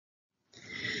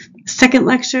Second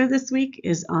lecture this week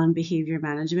is on behavior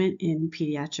management in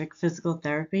pediatric physical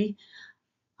therapy,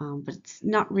 but it's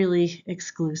not really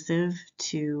exclusive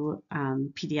to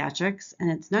pediatrics,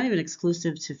 and it's not even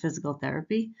exclusive to physical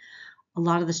therapy. A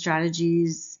lot of the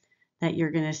strategies that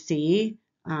you're going to see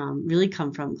really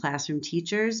come from classroom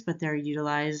teachers, but they're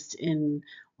utilized in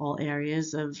all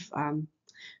areas of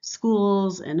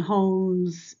schools and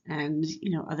homes and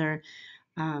other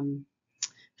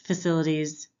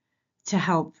facilities to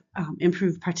help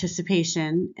improve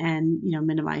participation and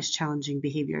minimize challenging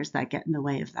behaviors that get in the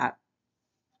way of that.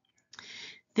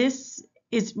 This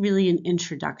is really an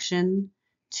introduction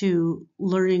to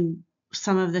learning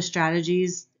some of the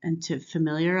strategies and to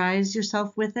familiarize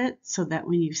yourself with it so that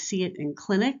when you see it in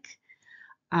clinic,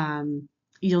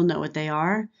 you'll know what they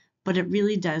are. But it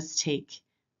really does take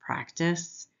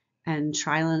practice and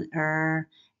trial and error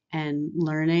and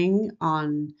learning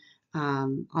on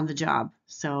the job.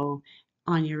 So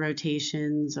on your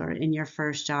rotations or in your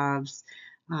first jobs,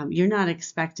 you're not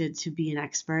expected to be an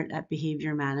expert at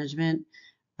behavior management,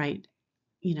 right?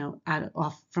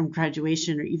 Off from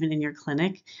graduation or even in your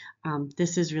clinic.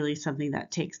 This is really something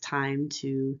that takes time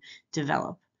to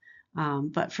develop.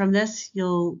 But from this,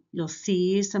 you'll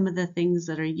see some of the things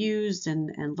that are used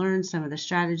and learn some of the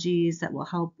strategies that will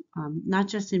help, not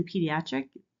just in pediatric,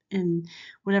 in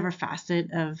whatever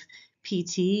facet of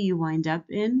PT you wind up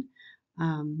in.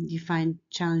 You find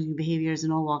challenging behaviors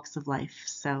in all walks of life.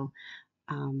 So,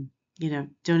 don't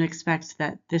expect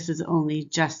that this is only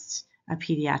just a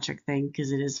pediatric thing,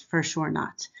 because it is for sure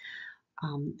not.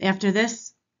 After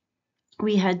this,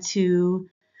 we head to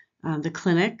the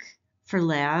clinic for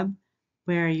lab,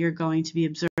 where you're going to be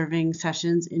observing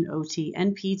sessions in OT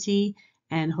and PT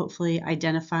and hopefully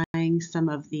identifying some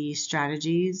of the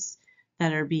strategies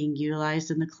that are being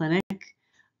utilized in the clinic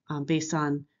based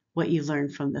on what you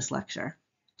learned from this lecture.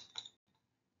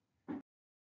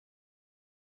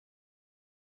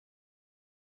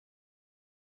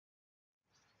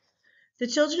 The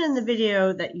children in the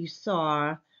video that you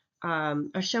saw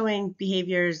are showing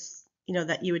behaviors,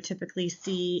 that you would typically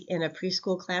see in a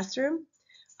preschool classroom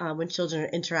when children are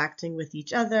interacting with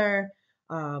each other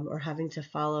or having to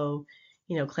follow,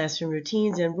 classroom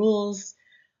routines and rules.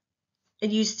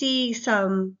 And you see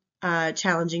some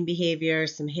challenging behavior,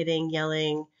 some hitting,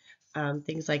 yelling,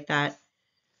 things like that.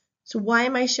 So why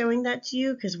am I showing that to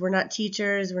you? Because we're not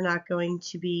teachers. We're not going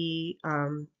to be,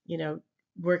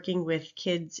 working with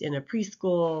kids in a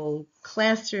preschool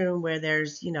classroom where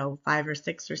there's, 5 or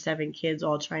 6 or 7 kids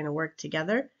all trying to work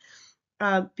together.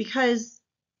 Because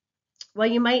while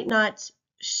you might not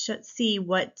see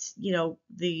what,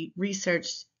 the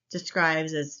research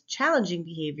describes as challenging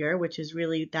behavior, which is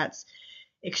really that's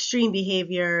extreme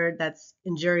behavior that's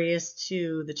injurious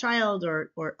to the child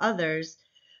or others,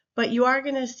 but you are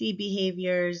going to see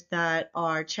behaviors that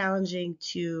are challenging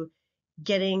to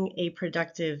getting a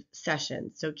productive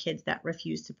session. So kids that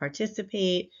refuse to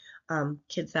participate,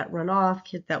 kids that run off,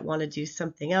 kids that want to do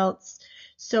something else.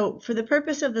 So for the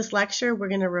purpose of this lecture, we're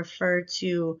going to refer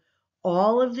to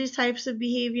all of these types of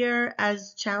behavior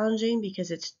as challenging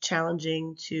because it's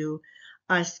challenging to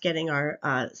us getting our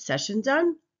session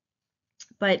done.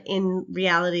 But in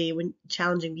reality, when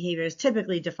challenging behavior is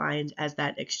typically defined as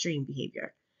that extreme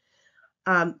behavior.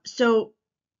 So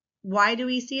why do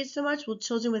we see it so much? Well,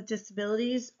 children with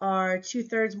disabilities are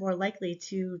 2/3 more likely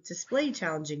to display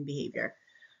challenging behavior.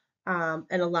 And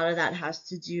a lot of that has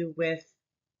to do with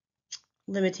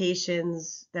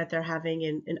limitations that they're having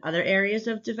in other areas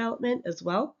of development as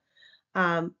well.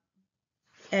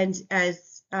 And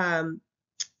as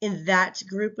in that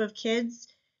group of kids,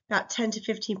 about 10 to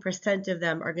 15% of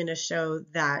them are going to show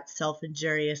that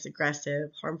self-injurious,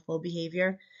 aggressive, harmful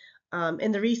behavior.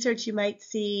 In the research, you might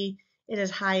see it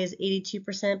as high as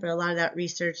 82%, but a lot of that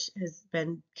research has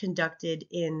been conducted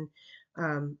in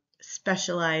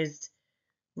specialized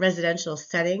residential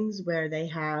settings where they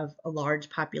have a large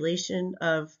population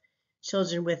of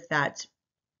children with that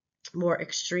more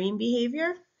extreme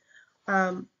behavior.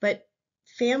 But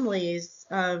families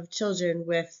of children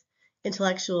with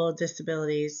intellectual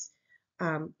disabilities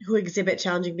who exhibit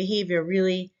challenging behavior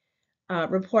really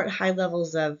report high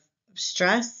levels of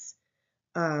stress,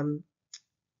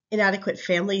 inadequate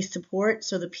family support.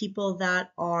 So the people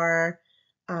that are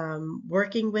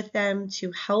working with them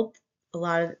to help, a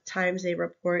lot of times they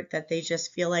report that they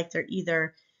just feel like they're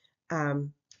either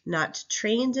not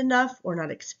trained enough or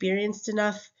not experienced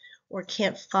enough or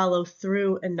can't follow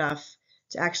through enough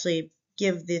to actually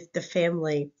give the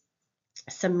family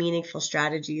some meaningful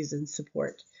strategies and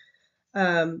support.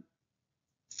 And,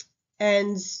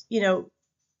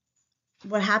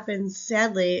 what happens,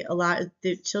 sadly, a lot of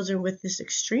the children with this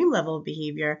extreme level of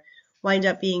behavior wind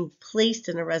up being placed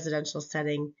in a residential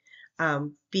setting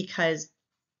because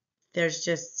there's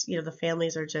just, the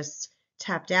families are just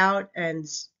tapped out, and,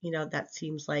 that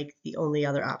seems like the only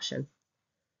other option.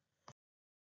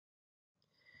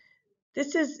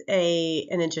 This is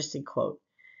an interesting quote.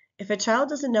 If a child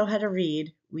doesn't know how to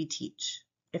read, we teach.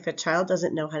 If a child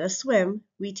doesn't know how to swim,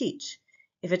 we teach.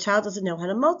 If a child doesn't know how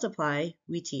to multiply,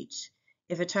 we teach.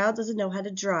 If a child doesn't know how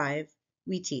to drive,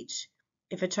 we teach.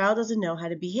 If a child doesn't know how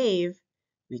to behave,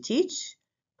 we teach,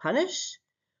 punish.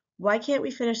 Why can't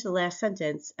we finish the last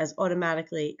sentence as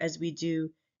automatically as we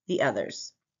do the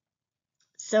others?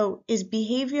 So, is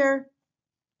behavior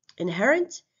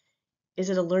inherent? Is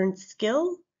it a learned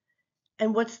skill?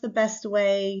 And what's the best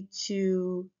way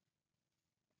to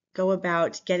go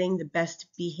about getting the best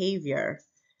behavior?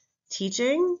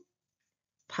 Teaching,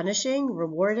 punishing,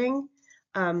 rewarding?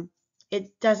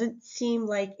 It doesn't seem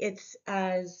like it's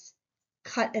as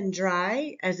cut and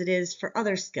dry as it is for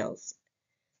other skills.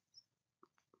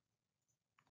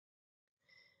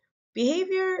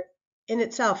 Behavior in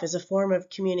itself is a form of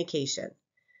communication,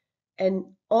 and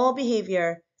all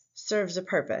behavior serves a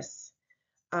purpose.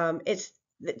 It's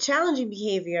the challenging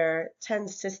behavior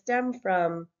tends to stem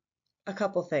from a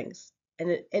couple things: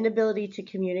 an inability to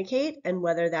communicate, and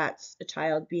whether that's a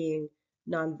child being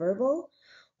nonverbal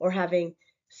or having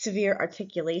severe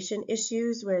articulation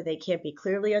issues where they can't be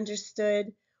clearly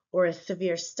understood, or a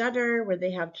severe stutter where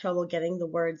they have trouble getting the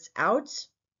words out,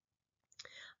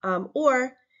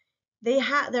 or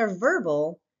they're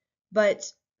verbal, but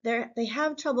they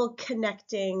have trouble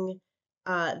connecting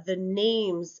the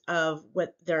names of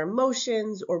what their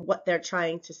emotions or what they're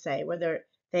trying to say, whether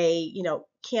they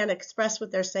can't express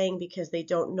what they're saying because they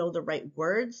don't know the right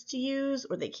words to use,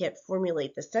 or they can't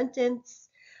formulate the sentence.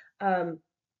 um,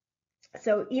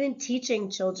 so even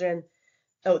teaching children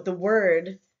the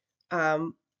word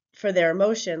um, for their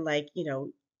emotion, like,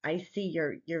 I see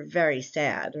you're very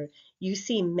sad, or you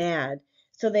seem mad,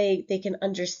 so they can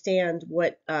understand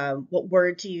what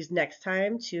word to use next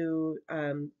time to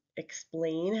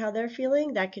explain how they're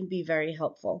feeling. That can be very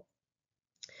helpful.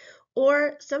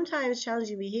 Or sometimes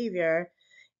challenging behavior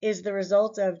is the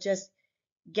result of just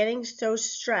getting so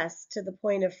stressed to the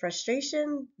point of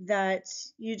frustration that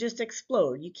you just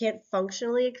explode. You can't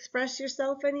functionally express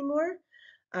yourself anymore.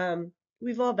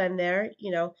 We've all been there,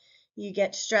 you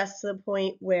get stressed to the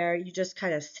point where you just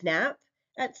kind of snap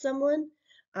at someone.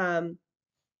 And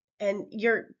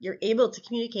you're able to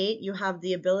communicate. You have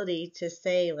the ability to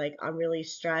say, like, I'm really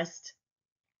stressed,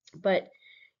 but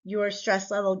your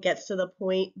stress level gets to the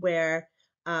point where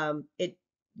it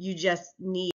you just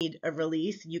need a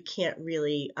release. You can't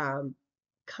really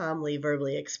calmly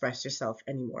verbally express yourself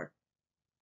anymore.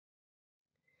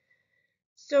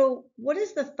 So, what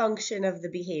is the function of the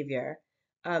behavior?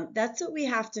 That's what we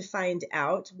have to find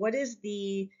out. What is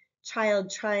the child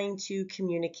trying to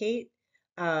communicate,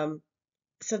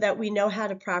 so that we know how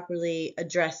to properly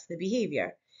address the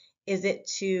behavior? Is it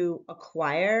to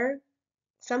acquire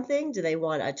something? Do they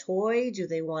want a toy? Do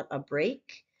they want a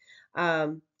break?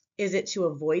 Um, is it to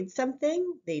avoid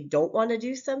something? They don't want to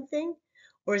do something?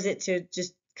 Or is it to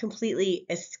just completely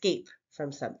escape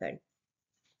from something?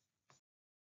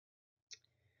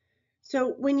 So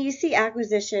when you see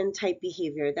acquisition type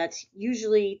behavior, that's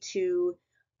usually to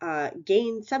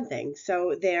gain something.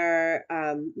 So they're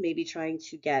maybe trying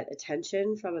to get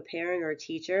attention from a parent or a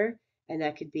teacher, and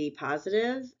that could be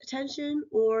positive attention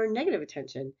or negative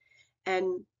attention.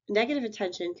 And negative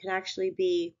attention can actually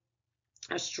be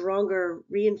a stronger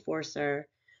reinforcer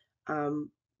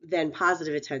than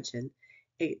positive attention.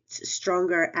 It's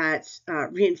stronger at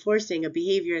reinforcing a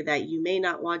behavior that you may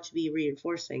not want to be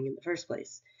reinforcing in the first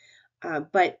place.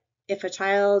 But if a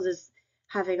child is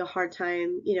having a hard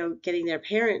time, getting their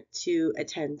parent to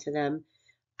attend to them,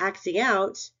 acting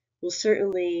out will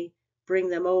certainly bring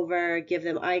them over, give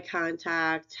them eye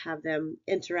contact, have them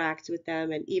interact with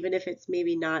them. And even if it's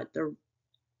maybe not the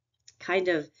kind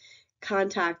of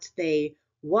contact they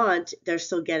want, they're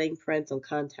still getting parental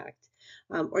contact.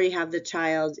 Or you have the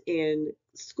child in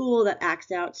school that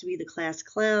acts out to be the class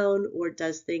clown or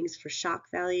does things for shock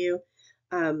value.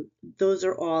 Those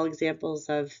are all examples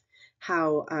of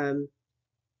how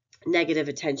negative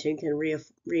attention can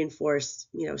reinforce,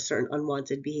 certain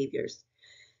unwanted behaviors.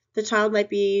 The child might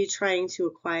be trying to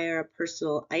acquire a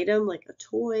personal item like a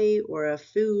toy or a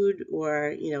food or,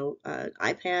 an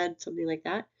iPad, something like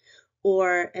that,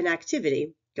 or an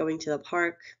activity, going to the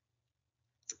park,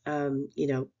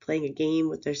 playing a game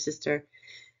with their sister.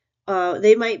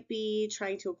 They might be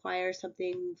trying to acquire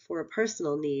something for a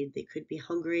personal need. They could be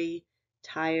hungry,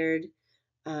 tired,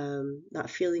 not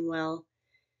feeling well.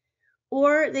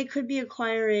 Or they could be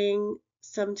acquiring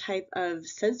some type of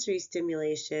sensory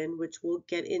stimulation, which we'll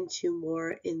get into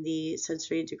more in the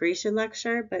sensory integration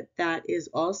lecture, but that is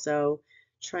also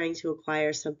trying to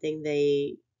acquire something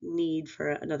they need for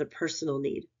another personal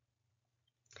need.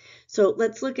 So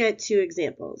let's look at two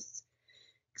examples.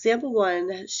 Example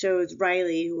one shows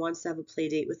Riley who wants to have a play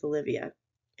date with Olivia.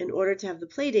 In order to have the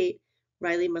play date,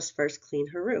 Riley must first clean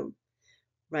her room.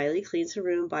 Riley cleans her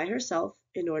room by herself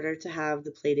in order to have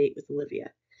the play date with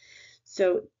Olivia.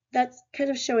 So that's kind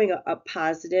of showing a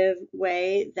positive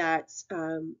way that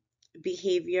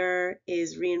behavior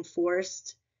is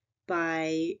reinforced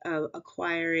by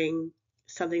acquiring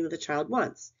something that the child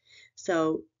wants.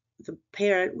 So the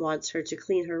parent wants her to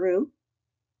clean her room,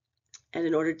 and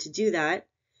in order to do that,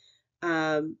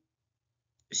 um,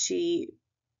 she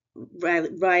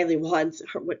Riley wants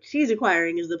her, what she's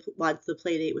acquiring is wants the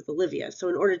play date with Olivia. So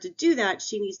in order to do that,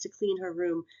 she needs to clean her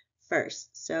room first.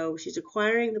 So she's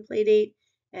acquiring the play date,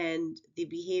 and the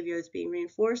behavior that's being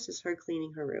reinforced is her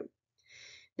cleaning her room.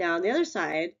 Now on the other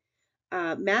side,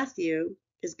 Matthew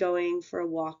is going for a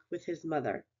walk with his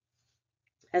mother.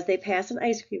 As they pass an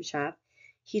ice cream shop,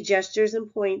 he gestures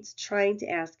and points, trying to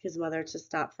ask his mother to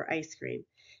stop for ice cream.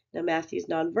 Now Matthew's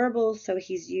nonverbal, so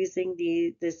he's using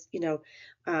this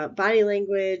body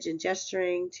language and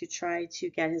gesturing to try to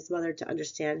get his mother to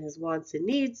understand his wants and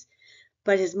needs,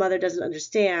 but his mother doesn't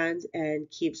understand and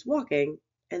keeps walking,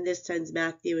 and this sends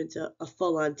Matthew into a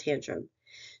full-on tantrum.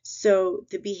 So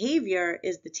the behavior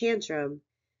is the tantrum.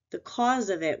 The cause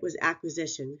of it was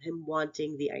acquisition, him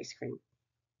wanting the ice cream.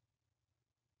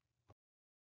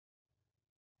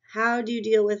 How do you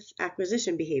deal with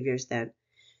acquisition behaviors then?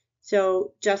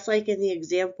 So just like in the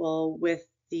example with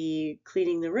the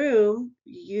cleaning the room,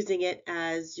 using it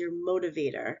as your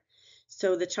motivator.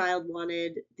 So the child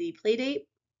wanted the play date,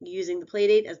 using the play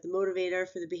date as the motivator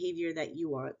for the behavior that you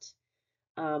want.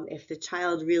 If the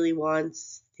child really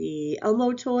wants the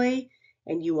Elmo toy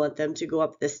and you want them to go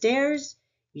up the stairs,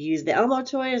 use the Elmo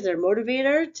toy as their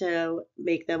motivator to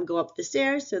make them go up the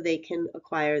stairs so they can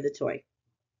acquire the toy.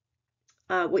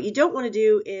 What you don't want to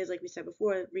do is, like we said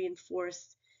before,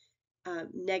 reinforce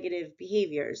negative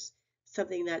behaviors,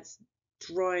 something that's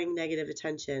drawing negative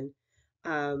attention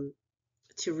um,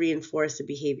 to reinforce a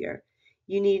behavior.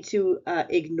 You need to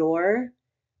ignore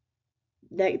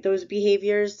those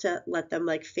behaviors to let them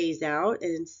like phase out,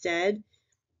 and instead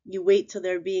you wait till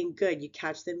they're being good. You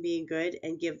catch them being good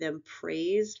and give them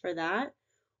praise for that.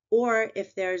 Or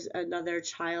if there's another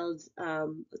child,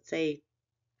 let's say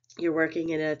you're working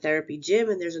in a therapy gym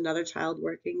and there's another child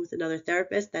working with another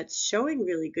therapist that's showing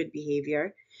really good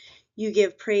behavior, you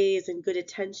give praise and good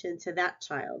attention to that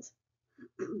child.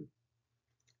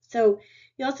 So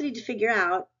you also need to figure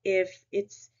out if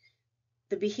it's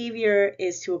the behavior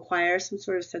is to acquire some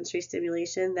sort of sensory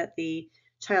stimulation that the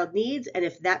child needs, and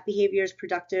if that behavior is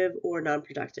productive or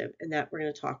non-productive, and that we're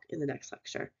going to talk in the next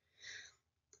lecture.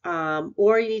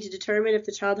 Or you need to determine if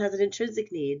the child has an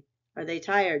intrinsic need. Are they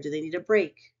tired? Do they need a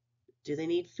break? Do they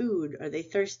need food? Are they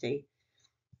thirsty?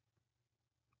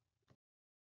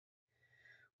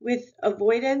 With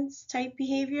avoidance type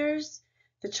behaviors,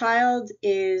 the child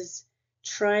is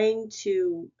trying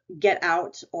to get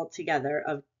out altogether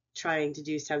of trying to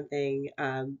do something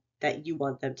that you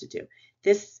want them to do.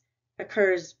 This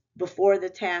occurs before the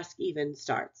task even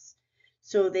starts.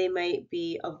 So they might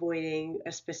be avoiding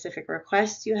a specific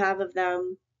request you have of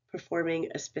them, performing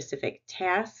a specific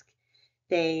task.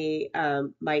 They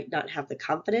might not have the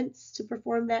confidence to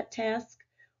perform that task,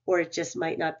 or it just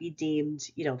might not be deemed,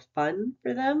 fun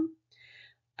for them.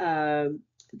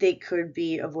 They could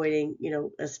be avoiding,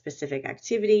 a specific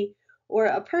activity or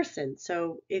a person.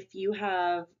 So if you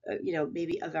have,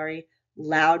 maybe a very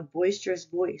loud, boisterous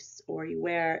voice, or you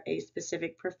wear a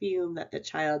specific perfume that the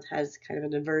child has kind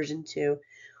of an aversion to,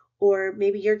 or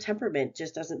maybe your temperament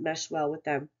just doesn't mesh well with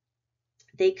them,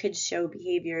 they could show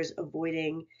behaviors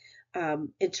avoiding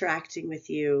interacting with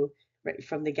you right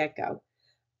from the get-go.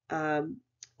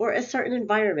 Or a certain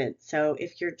environment. So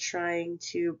if you're trying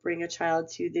to bring a child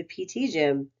to the PT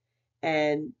gym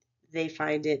and they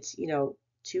find it,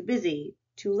 too busy,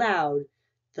 too loud,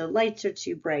 the lights are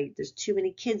too bright, there's too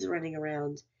many kids running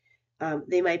around,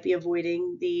 they might be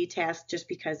avoiding the task just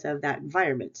because of that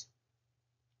environment.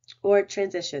 Or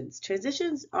transitions.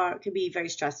 Transitions can be very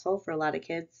stressful for a lot of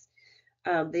kids.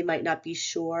 They might not be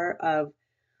sure of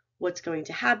what's going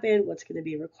to happen, what's going to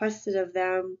be requested of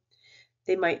them.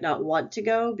 They might not want to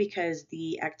go because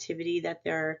the activity that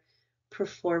they're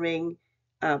performing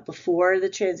before the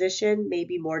transition may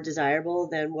be more desirable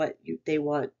than what you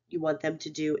want them to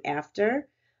do after.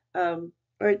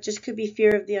 or it just could be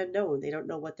fear of the unknown. They don't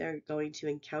know what they're going to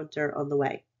encounter on the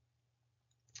way.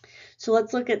 So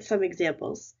let's look at some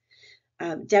examples.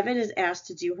 Devin is asked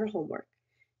to do her homework.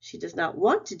 She does not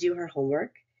want to do her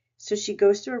homework, so she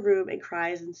goes to her room and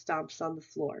cries and stomps on the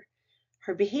floor.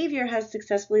 Her behavior has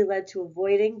successfully led to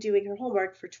avoiding doing her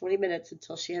homework for 20 minutes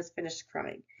until she has finished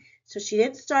crying. So she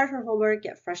didn't start her homework,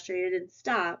 get frustrated, and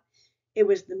stop. It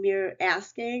was the mere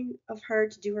asking of her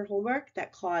to do her homework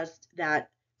that caused that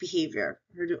behavior,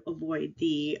 her to avoid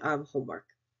the homework.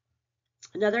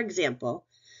 Another example,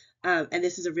 and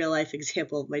this is a real life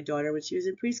example of my daughter when she was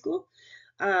in preschool.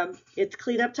 It's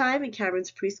cleanup time in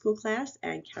Cameron's preschool class,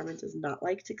 and Cameron does not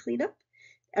like to clean up.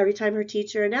 Every time her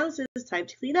teacher announces time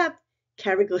to clean up,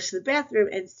 Cameron goes to the bathroom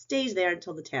and stays there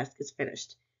until the task is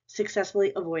finished,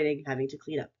 successfully avoiding having to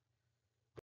clean up.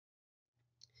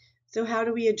 So how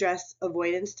do we address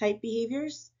avoidance type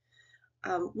behaviors?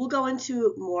 We'll go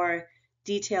into more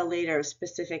detail later of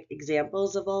specific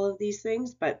examples of all of these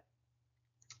things, but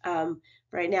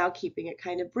right now, keeping it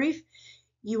kind of brief,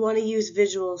 you want to use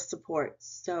visual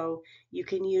supports. So you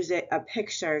can use a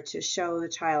picture to show the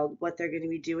child what they're going to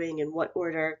be doing in what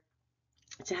order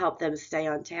to help them stay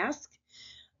on task.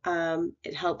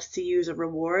 It helps to use a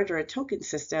reward or a token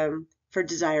system for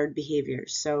desired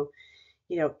behaviors. So,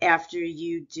 after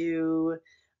you do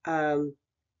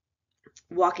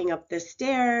walking up the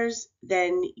stairs,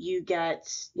 then you get,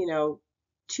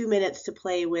 2 minutes to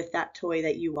play with that toy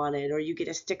that you wanted, or you get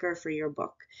a sticker for your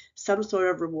book, some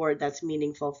sort of reward that's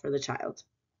meaningful for the child.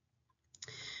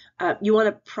 You want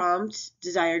to prompt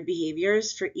desired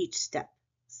behaviors for each step.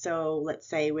 So let's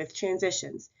say with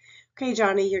transitions. Okay,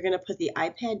 Johnny, you're going to put the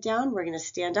iPad down. We're going to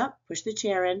stand up, push the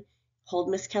chair in, hold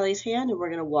Miss Kelly's hand, and we're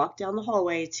going to walk down the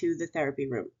hallway to the therapy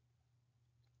room.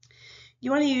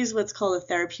 You want to use what's called a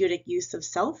therapeutic use of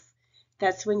self.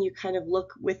 That's when you kind of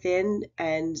look within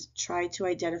and try to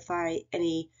identify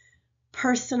any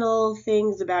personal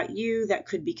things about you that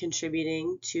could be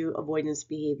contributing to avoidance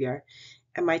behavior.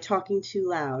 Am I talking too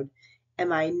loud?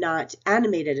 Am I not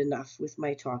animated enough with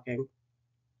my talking?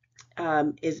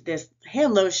 Is this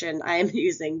hand lotion I am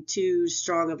using too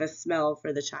strong of a smell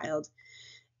for the child?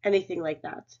 Anything like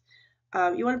that.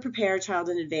 You want to prepare a child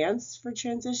in advance for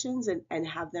transitions and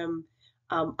have them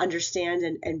understand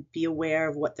and be aware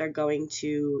of what they're going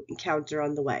to encounter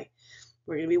on the way.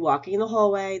 We're going to be walking in the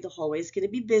hallway. The hallway is going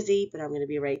to be busy, but I'm going to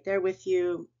be right there with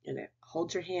you. I'm going to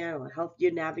hold your hand. I'll help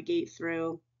you navigate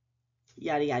through,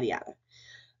 yada, yada, yada.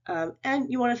 And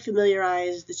you want to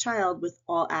familiarize the child with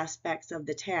all aspects of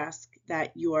the task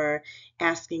that you're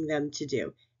asking them to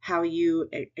do, how you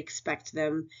expect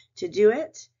them to do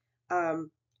it, and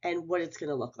what it's going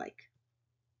to look like.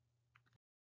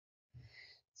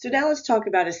 So now let's talk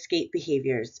about escape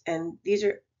behaviors. And these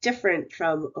are different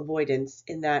from avoidance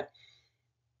in that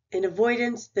in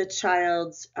avoidance, the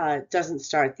child doesn't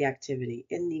start the activity.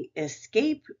 In the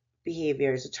escape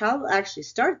behaviors, a child will actually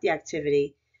start the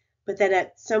activity, but then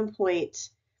at some point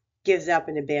gives up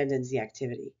and abandons the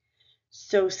activity.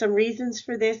 So some reasons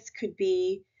for this could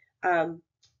be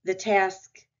the task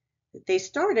that they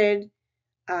started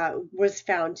was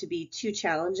found to be too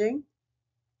challenging,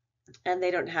 and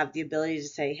they don't have the ability to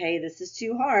say, hey, this is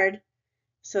too hard.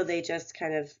 So they just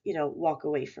kind of, walk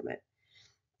away from it.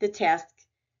 The task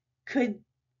could,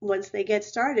 once they get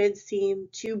started, seem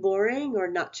too boring or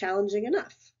not challenging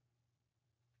enough.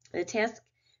 The task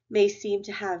may seem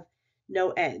to have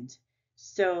no end.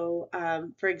 So,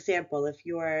 for example, if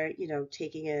you're,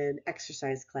 taking an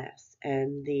exercise class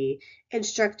and the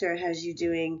instructor has you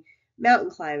doing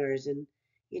mountain climbers and,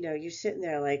 you're sitting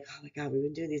there like, oh my God, we've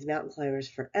been doing these mountain climbers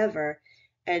forever.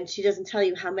 And she doesn't tell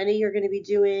you how many you're going to be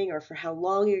doing or for how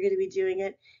long you're going to be doing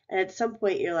it. And at some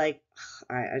point you're like,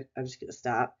 all right, I'm just going to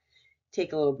stop,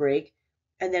 take a little break.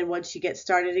 And then once you get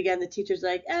started again, the teacher's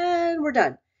like, and we're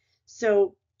done.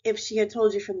 So if she had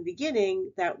told you from the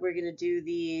beginning that we're going to do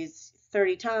these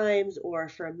 30 times or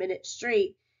for a minute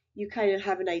straight, you kind of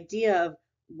have an idea of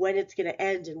when it's going to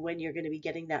end and when you're going to be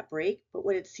getting that break. But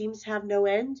when it seems to have no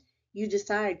end, you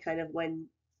decide kind of when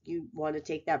you want to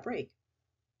take that break.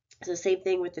 It's the same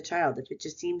thing with the child. If it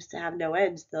just seems to have no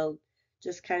end, they'll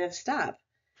just kind of stop.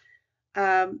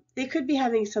 They could be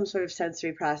having some sort of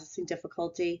sensory processing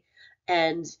difficulty,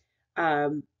 and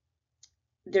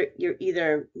you're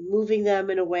either moving them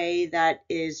in a way that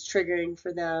is triggering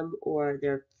for them, or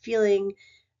they're feeling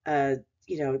a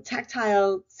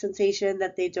tactile sensation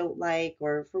that they don't like,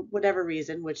 or for whatever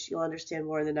reason, which you'll understand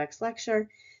more in the next lecture,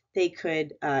 they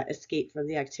could escape from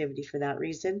the activity for that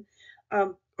reason.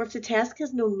 Or if the task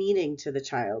has no meaning to the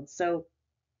child. So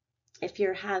if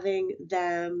you're having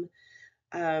them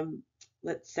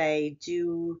let's say,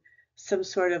 do some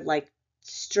sort of like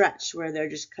stretch where they're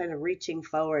just kind of reaching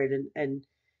forward, and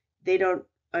they don't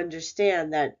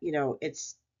understand that,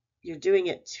 it's you're doing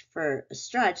it for a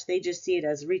stretch. They just see it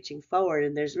as reaching forward,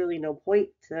 and there's really no point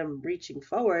to them reaching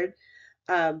forward.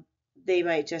 Um, they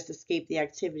might just escape the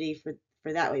activity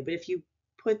for that way. But if you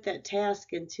put that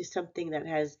task into something that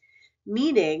has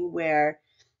meaning, where,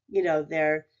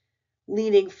 they're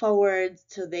leaning forward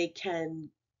so they can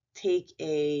take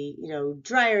a,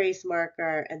 dry erase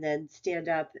marker and then stand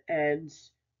up and,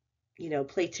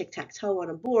 play tic-tac-toe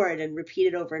on a board and repeat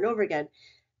it over and over again.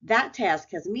 That task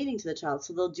has meaning to the child,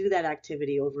 so they'll do that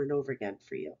activity over and over again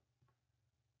for you.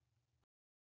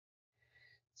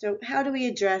 So how do we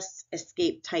address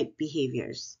escape type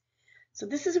behaviors? So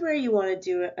this is where you want to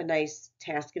do a nice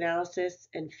task analysis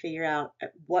and figure out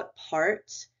at what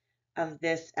part of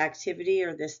this activity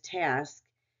or this task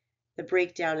the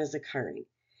breakdown is occurring.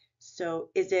 So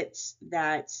is it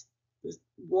that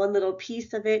one little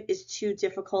piece of it is too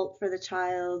difficult for the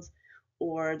child,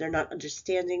 or they're not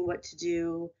understanding what to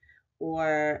do,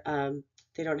 or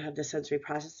they don't have the sensory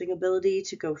processing ability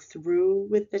to go through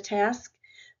with the task,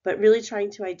 but really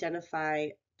trying to identify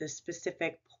the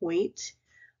specific point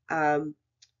um,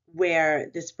 where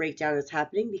this breakdown is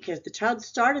happening, because the child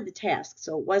started the task,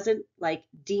 so it wasn't like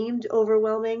deemed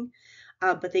overwhelming,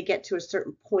 but they get to a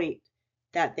certain point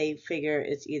that they figure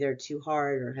it's either too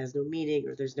hard or has no meaning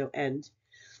or there's no end.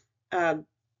 Um,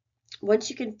 Once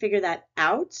you can figure that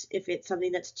out, if it's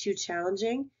something that's too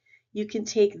challenging, you can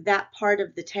take that part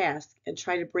of the task and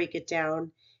try to break it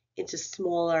down into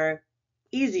smaller,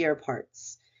 easier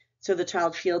parts. So the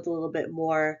child feels a little bit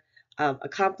more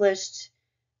accomplished.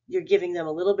 You're giving them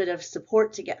a little bit of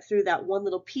support to get through that one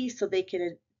little piece so they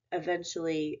can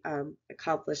eventually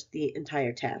accomplish the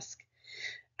entire task.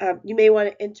 You may want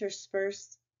to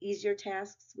intersperse easier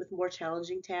tasks with more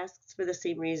challenging tasks for the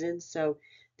same reason. So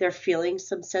they're feeling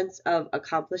some sense of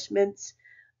accomplishment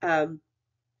um,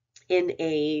 in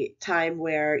a time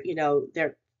where,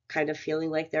 they're kind of feeling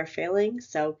like they're failing.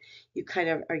 So you kind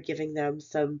of are giving them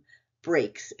some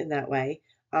breaks in that way.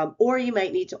 Or you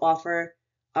might need to offer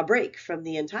a break from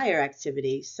the entire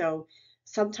activity. So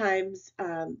sometimes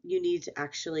you need to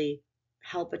actually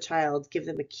help a child, give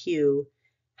them a cue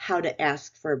how to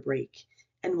ask for a break,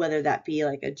 and whether that be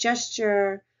like a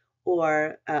gesture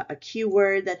or a cue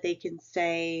word that they can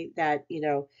say that,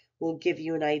 will give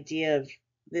you an idea of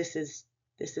this is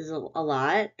a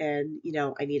lot, and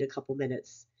I need a couple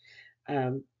minutes,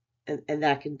 um, and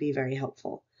that can be very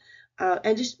helpful.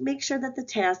 And just make sure that the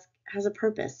task has a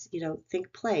purpose.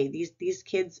 Think play. These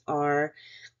kids are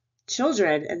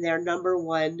children, and their number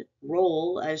one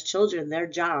role as children, their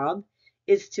job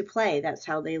is to play. That's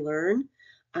how they learn.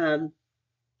 Um,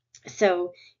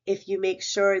 so if you make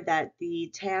sure that the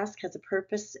task has a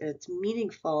purpose and it's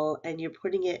meaningful, and you're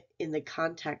putting it in the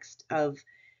context of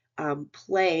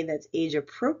play that's age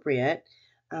appropriate,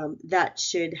 that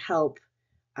should help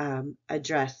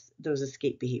address those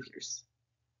escape behaviors.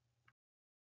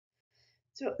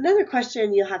 So another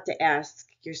question you'll have to ask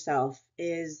yourself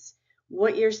is,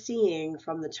 what you're seeing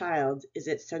from the child, is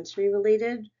it sensory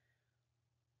related?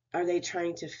 Are they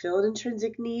trying to fill an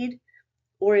intrinsic need?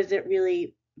 Or is it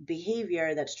really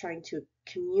behavior that's trying to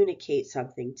communicate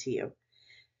something to you?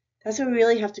 That's where we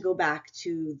really have to go back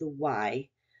to the why.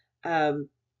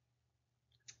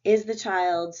 Is the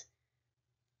child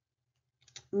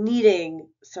needing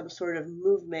some sort of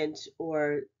movement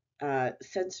or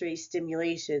sensory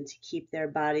stimulation to keep their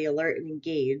body alert and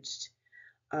engaged?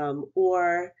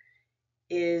 Or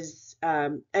is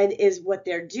what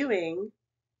they're doing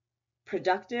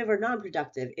productive or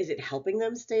non-productive? Is it helping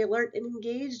them stay alert and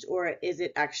engaged, or is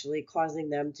it actually causing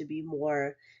them to be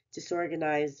more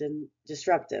disorganized and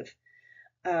disruptive?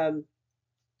 Um,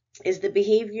 is the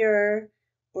behavior,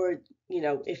 or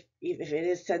if it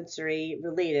is sensory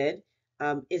related,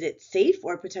 is it safe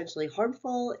or potentially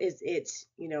harmful? Is it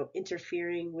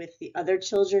interfering with the other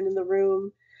children in the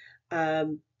room?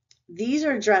 Um, these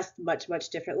are addressed much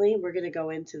differently. We're going to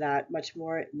go into that much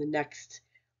more in the next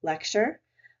lecture.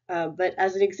 But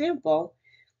as an example,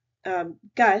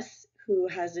 Gus, who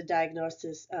has a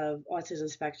diagnosis of autism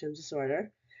spectrum disorder,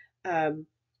 um,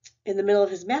 in the middle of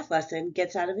his math lesson,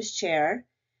 gets out of his chair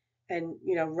and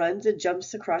runs and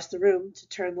jumps across the room to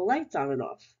turn the lights on and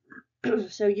off.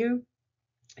 So you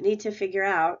need to figure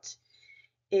out,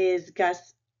 is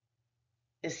Gus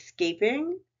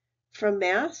escaping from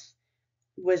math?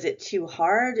 Was it too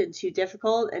hard and too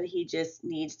difficult and he just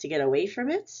needs to get away from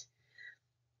it?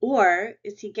 Or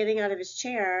is he getting out of his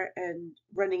chair and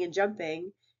running and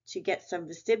jumping to get some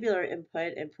vestibular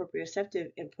input and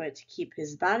proprioceptive input to keep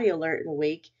his body alert and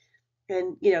awake,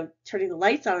 and turning the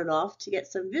lights on and off to get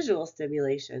some visual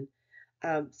stimulation?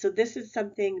 So this is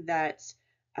something that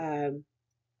um,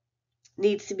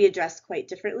 needs to be addressed quite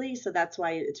differently. So that's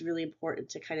why it's really important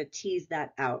to kind of tease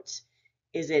that out.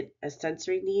 Is it a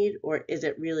sensory need, or is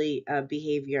it really a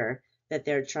behavior that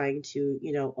they're trying to,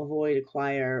 avoid,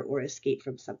 acquire, or escape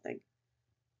from something?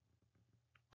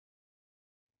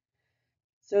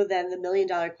 So then the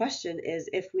million-dollar question is,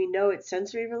 if we know it's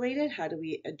sensory related, how do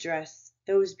we address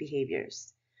those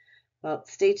behaviors? Well,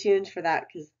 stay tuned for that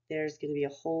because there's going to be a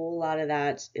whole lot of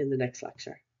that in the next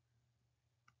lecture.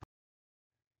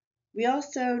 We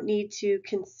also need to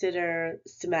consider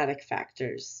somatic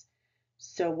factors.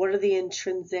 So what are the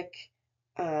intrinsic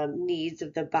needs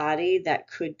of the body that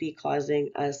could be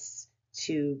causing us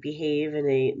to behave in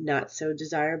a not so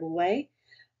desirable way?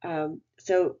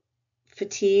 So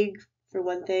fatigue, for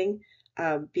one thing,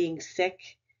 being sick,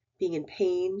 being in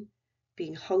pain,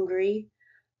 being hungry.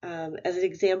 As an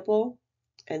example,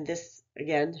 and this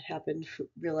again happened,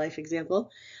 real life example,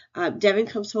 Devin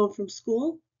comes home from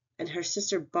school and her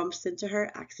sister bumps into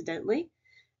her accidentally.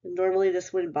 And normally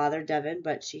this wouldn't bother Devin,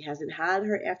 but she hasn't had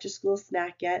her after school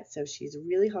snack yet, so she's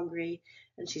really hungry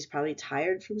and she's probably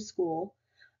tired from school.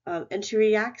 And she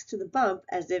reacts to the bump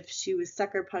as if she was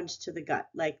sucker punched to the gut,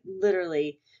 like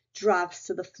literally drops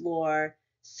to the floor,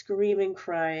 screaming,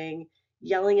 crying,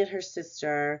 yelling at her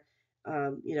sister,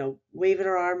 waving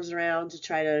her arms around to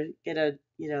try to get a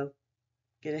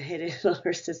hit in on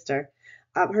her sister.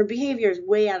 Her behavior is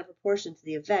way out of proportion to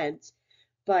the event,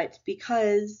 but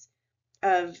because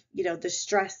of the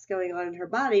stress going on in her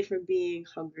body from being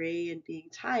hungry and being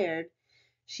tired,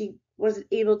 she wasn't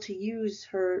able to use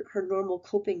her normal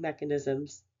coping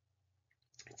mechanisms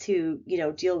to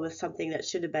deal with something that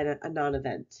should have been a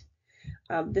non-event.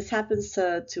 This happens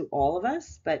to all of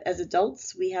us, but as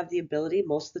adults, we have the ability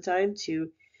most of the time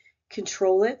to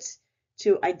control it,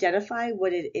 to identify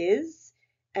what it is,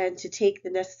 and to take the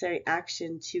necessary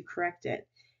action to correct it.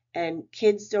 And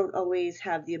kids don't always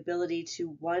have the ability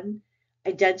to, one,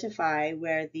 identify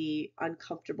where the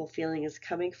uncomfortable feeling is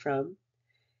coming from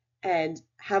and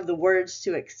have the words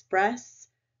to express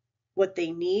what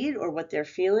they need or what they're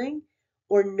feeling,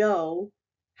 or know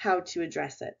how to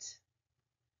address it.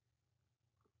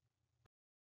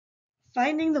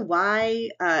 Finding the why,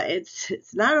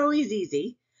 it's not always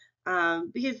easy,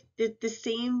 because the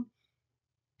same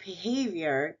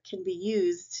behavior can be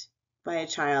used by a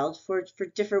child for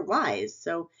different whys.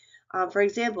 So, for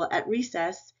example, at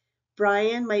recess,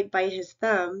 Brian might bite his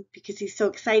thumb because he's so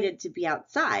excited to be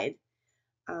outside.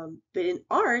 But in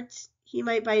art, he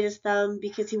might bite his thumb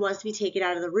because he wants to be taken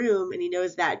out of the room, and he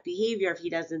knows that behavior, if he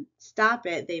doesn't stop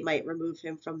it, they might remove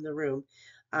him from the room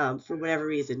for whatever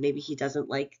reason. Maybe he doesn't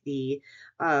like the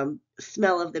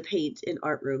smell of the paint in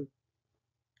art room.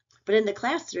 But in the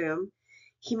classroom,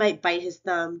 he might bite his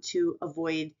thumb to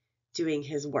avoid doing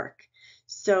his work.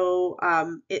 So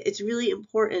it's really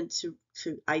important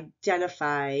to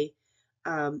identify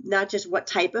not just what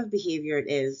type of behavior it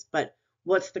is, but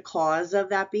what's the cause of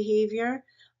that behavior,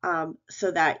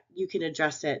 so that you can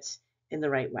address it in the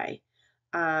right way.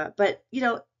 But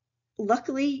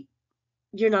luckily,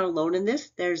 you're not alone in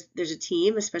this. There's a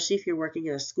team, especially if you're working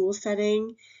in a school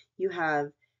setting. You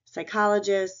have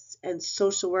psychologists and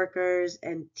social workers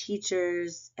and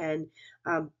teachers and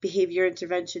behavior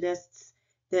interventionists.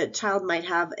 The child might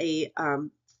have a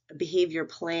behavior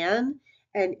plan,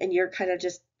 and you're kind of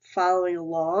just following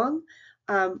along.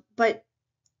 But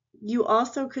you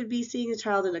also could be seeing a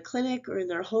child in a clinic or in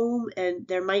their home, and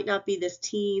there might not be this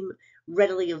team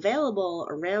readily available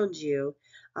around you.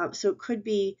 So it could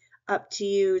be up to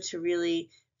you to really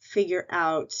figure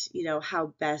out,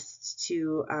 how best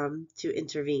to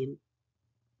intervene.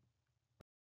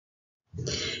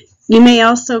 You may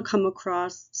also come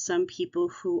across some people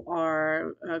who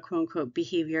are quote unquote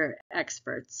behavior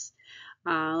experts.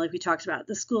 Like we talked about,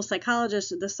 the school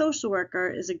psychologist or the social worker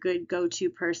is a good go-to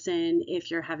person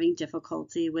if you're having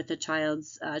difficulty with a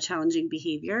child's challenging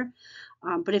behavior.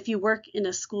 But if you work in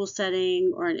a school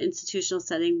setting or an institutional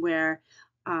setting where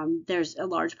there's a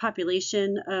large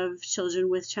population of children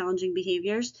with challenging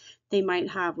behaviors, they might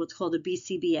have what's called a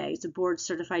BCBA, it's a board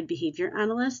certified behavior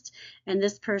analyst. And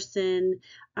this person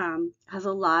has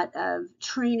a lot of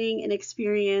training and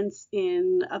experience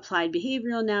in applied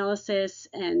behavioral analysis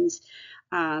and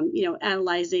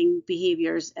analyzing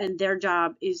behaviors. And their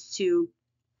job is to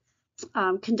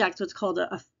conduct what's called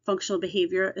a functional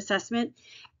behavior assessment,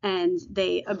 and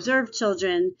they observe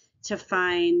children to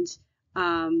find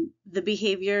the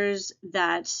behaviors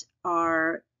that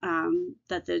are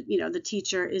that the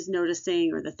teacher is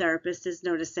noticing or the therapist is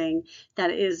noticing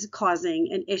that is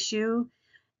causing an issue,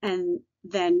 and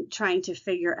then trying to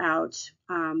figure out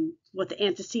what the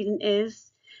antecedent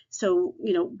is. So,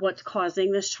 what's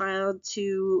causing this child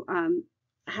to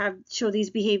show these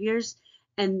behaviors,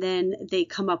 and then they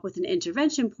come up with an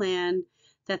intervention plan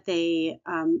that they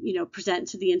present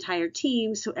to the entire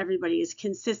team, so everybody is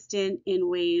consistent in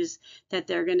ways that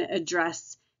they're going to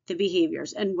address the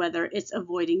behaviors, and whether it's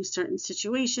avoiding certain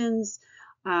situations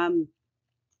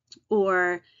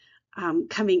or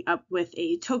coming up with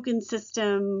a token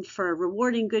system for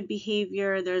rewarding good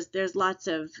behavior. There's lots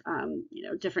of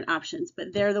different options,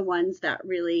 but they're the ones that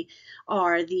really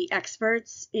are the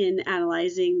experts in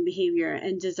analyzing behavior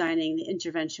and designing the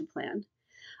intervention plan.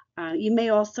 You may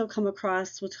also come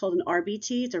across what's called an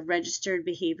RBT. It's a registered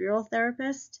behavioral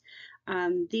therapist.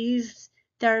 These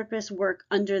therapists work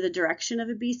under the direction of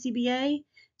a BCBA.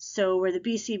 So where the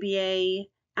BCBA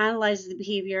analyzes the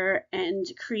behavior and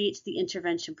creates the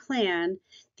intervention plan,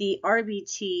 the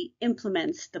RBT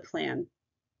implements the plan.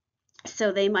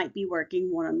 So they might be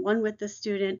working one-on-one with the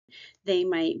student. They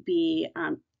might be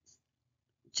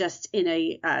just in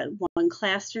a one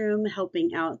classroom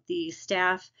helping out the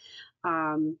staff,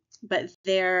 but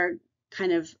they're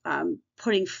kind of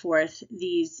putting forth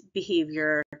these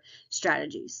behavior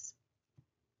strategies.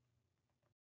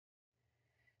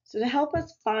 So to help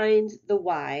us find the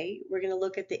why, we're going to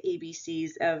look at the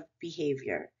ABCs of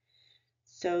behavior.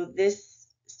 So this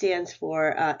stands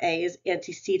for A is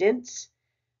antecedent,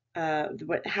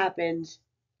 what happened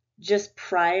just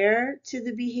prior to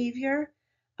the behavior.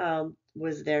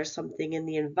 Was there something in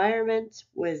the environment?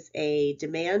 Was a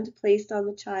demand placed on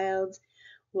the child?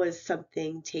 Was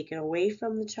something taken away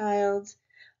from the child?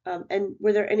 And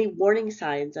were there any warning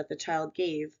signs that the child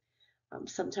gave?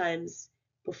 Sometimes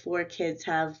before kids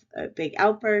have a big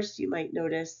outburst, you might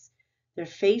notice their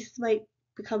face might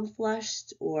become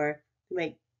flushed, or they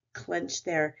might clench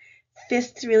their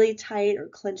fists really tight or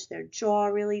clench their jaw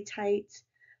really tight.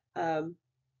 There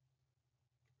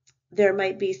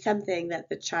might be something that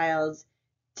the child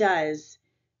does,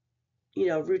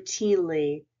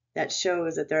 routinely that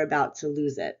shows that they're about to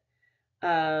lose it.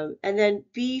 And then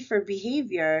B for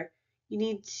behavior, you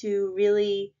need to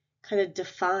really kind of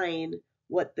define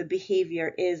what the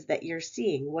behavior is that you're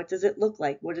seeing. What does it look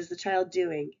like? What is the child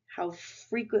doing? How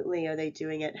frequently are they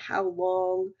doing it? How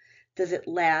long does it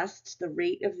last? The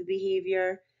rate of the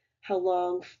behavior? How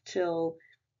long till,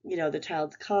 the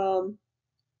child's calm?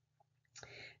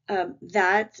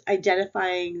 That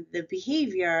identifying the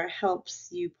behavior helps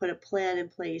you put a plan in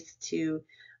place to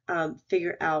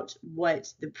figure out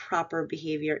what the proper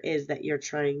behavior is that you're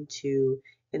trying to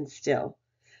instill.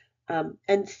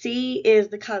 And C is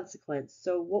the consequence.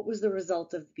 So what was the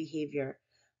result of the behavior?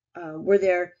 Were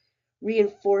there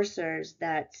reinforcers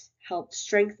that helped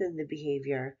strengthen the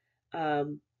behavior?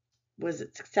 Was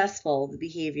it successful, the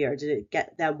behavior? Did it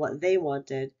get them what they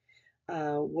wanted?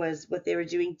 Was what they were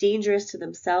doing dangerous to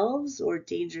themselves or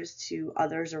dangerous to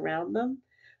others around them?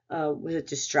 Was it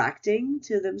distracting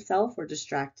to themselves or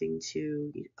distracting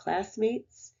to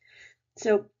classmates?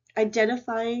 So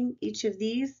identifying each of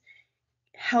these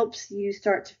helps you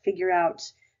start to figure out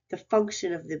the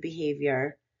function of the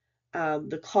behavior,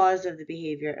 the cause of the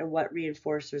behavior, and what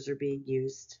reinforcers are being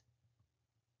used.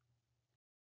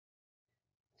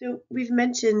 So I've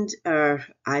mentioned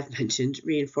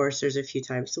reinforcers a few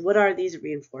times. So what are these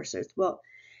reinforcers? Well,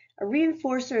 a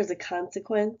reinforcer is a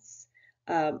consequence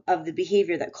of the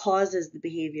behavior that causes the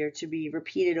behavior to be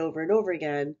repeated over and over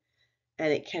again,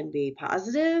 and it can be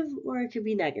positive or it can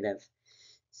be negative.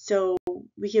 So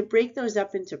we can break those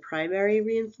up into primary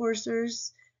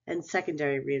reinforcers and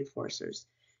secondary reinforcers.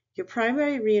 Your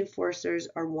primary reinforcers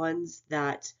are ones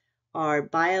that are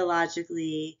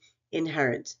biologically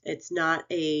inherent. It's not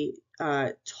a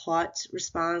taught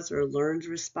response or a learned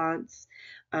response.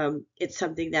 It's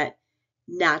something that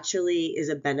naturally is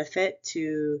a benefit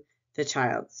to the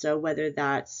child. So whether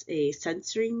that's a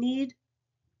sensory need,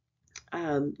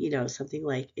 something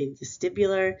like a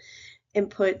vestibular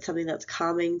input, something that's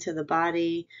calming to the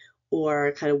body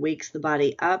or kind of wakes the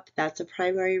body up, that's a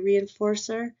primary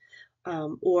reinforcer.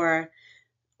 Or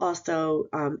also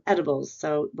edibles,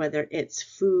 so whether it's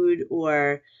food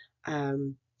or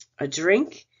a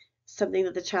drink, something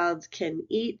that the child can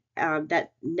eat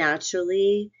that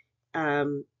naturally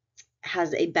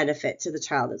has a benefit to the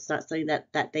child. It's not something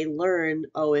that they learn,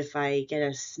 oh, if I get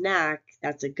a snack,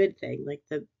 that's a good thing.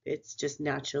 It's just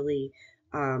naturally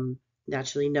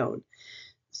known.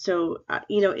 So,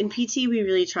 in PT, we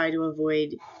really try to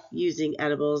avoid using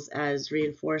edibles as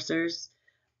reinforcers.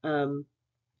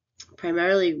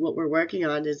 Primarily what we're working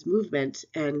on is movement,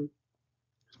 and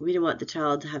we don't want the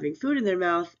child having food in their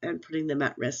mouth and putting them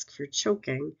at risk for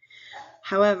choking.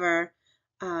 However,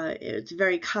 it's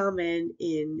very common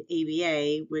in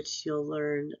ABA, which you'll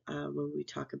learn when we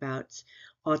talk about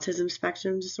autism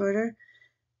spectrum disorder,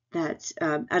 that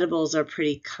edibles are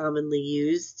pretty commonly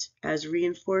used as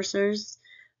reinforcers.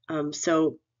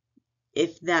 So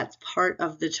if that's part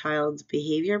of the child's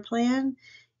behavior plan,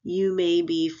 you may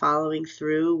be following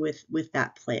through with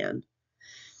that plan.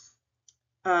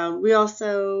 We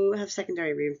also have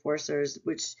secondary reinforcers,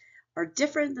 which are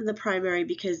different than the primary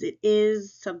because it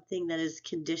is something that is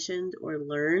conditioned or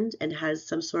learned and has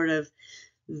some sort of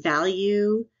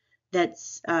value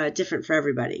that's different for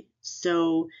everybody.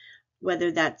 So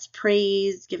whether that's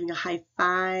praise, giving a high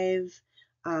five,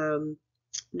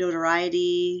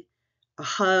 notoriety, a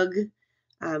hug,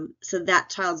 so that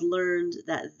child's learned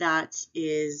that that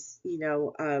is,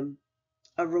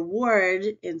 a reward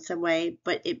in some way,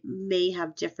 but it may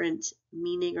have different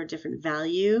meaning or different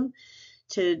value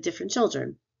to different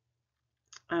children.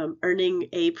 Earning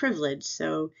a privilege.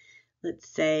 So let's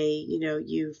say,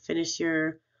 you finish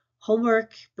your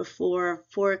homework before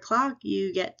 4 o'clock,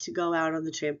 you get to go out on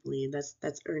the trampoline.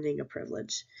 That's earning a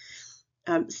privilege.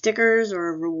 Stickers or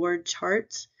a reward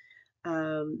chart.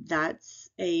 That's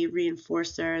a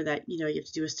reinforcer that, you have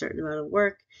to do a certain amount of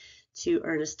work to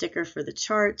earn a sticker for the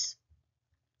chart.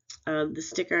 The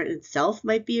sticker itself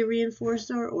might be a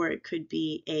reinforcer, or it could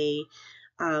be a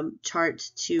chart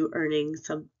to earning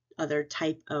some other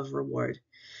type of reward.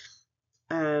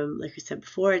 Like we said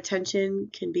before, attention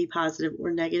can be positive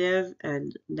or negative,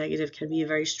 and negative can be a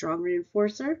very strong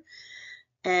reinforcer,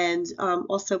 and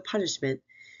also punishment.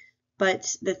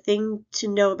 But the thing to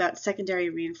know about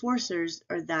secondary reinforcers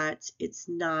are that it's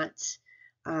not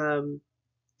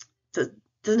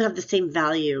doesn't have the same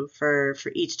value for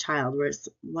each child, whereas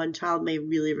one child may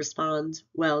really respond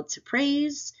well to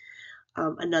praise,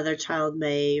 another child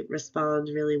may respond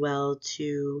really well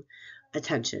to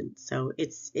attention. So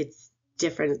it's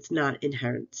different, it's not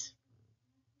inherent.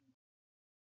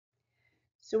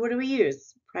 So what do we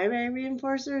use? Primary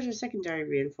reinforcers or secondary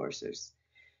reinforcers?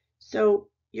 So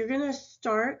you're going to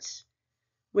start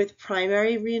with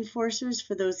primary reinforcers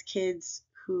for those kids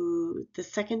who the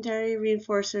secondary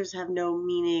reinforcers have no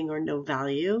meaning or no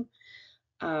value.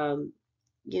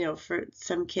 For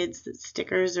some kids, the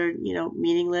stickers are,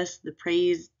 meaningless. The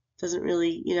praise doesn't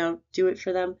really, do it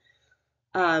for them.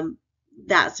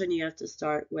 That's when you have to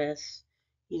start with,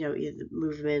 either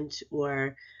movement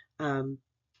or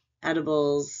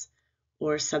edibles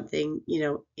or something,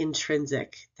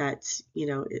 intrinsic that,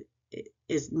 it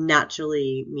is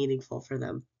naturally meaningful for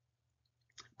them.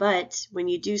 But when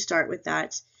you do start with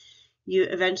that, you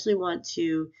eventually want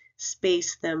to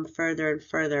space them further and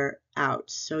further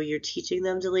out. So you're teaching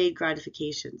them delayed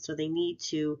gratification. So they need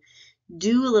to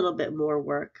do a little bit more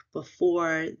work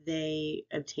before they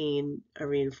obtain a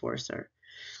reinforcer.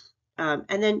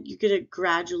 And then you're going to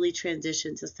gradually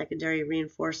transition to secondary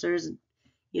reinforcers.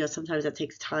 Sometimes that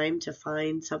takes time to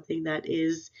find something that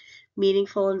is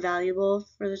meaningful and valuable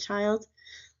for the child.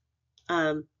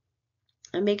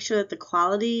 And make sure that the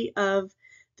quality of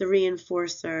the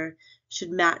reinforcer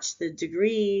should match the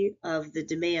degree of the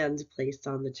demand placed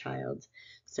on the child.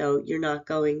 So you're not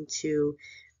going to,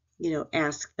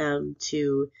 ask them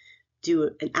to do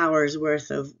an hour's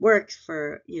worth of work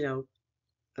for,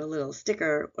 a little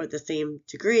sticker or the same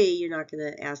degree. You're not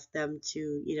going to ask them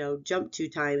to, jump 2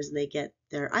 times and they get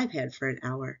their iPad for an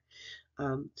hour.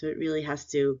 So it really has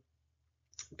to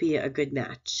be a good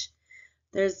match.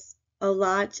 There's a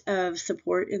lot of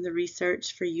support in the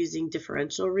research for using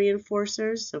differential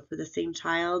reinforcers. So for the same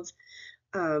child,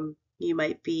 you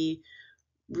might be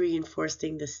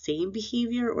reinforcing the same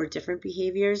behavior or different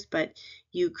behaviors, but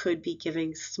you could be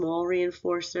giving small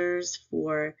reinforcers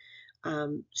for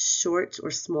short or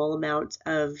small amount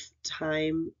of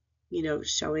time,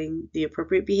 showing the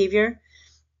appropriate behavior.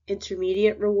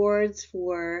 Intermediate rewards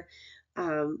for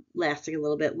lasting a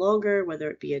little bit longer, whether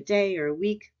it be a day or a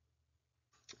week.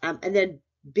 And then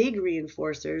big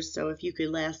reinforcers. So if you could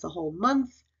last a whole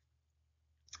month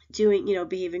doing,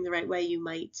 behaving the right way, you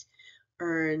might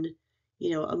earn,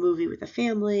 a movie with a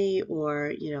family or,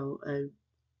 a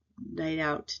night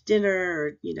out dinner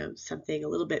or, something a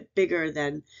little bit bigger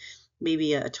than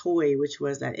maybe a toy, which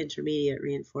was that intermediate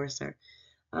reinforcer.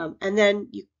 And then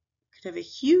you could have a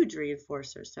huge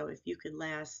reinforcer. So if you could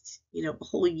last, a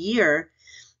whole year,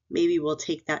 maybe we'll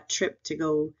take that trip to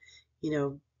go,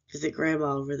 visit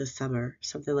grandma over the summer,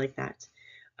 something like that.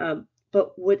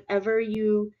 But whatever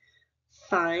you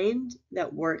find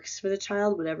that works for the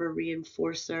child, whatever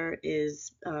reinforcer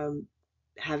is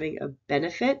having a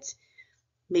benefit,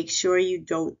 make sure you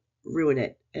don't ruin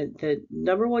it. And the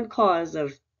number one cause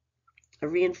of a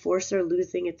reinforcer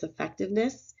losing its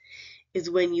effectiveness is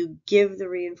when you give the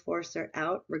reinforcer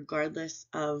out regardless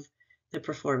of the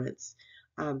performance.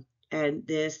 And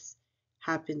this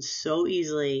happens so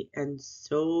easily and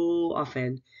so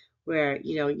often where,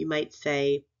 you might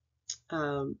say,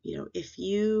 if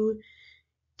you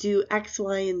do X,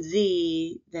 Y, and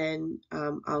Z, then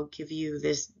I'll give you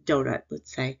this donut,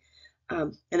 let's say.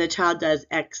 And the child does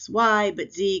X, Y,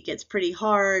 but Z gets pretty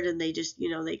hard and they just,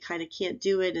 they kind of can't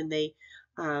do it and they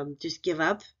just give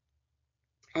up.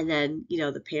 And then,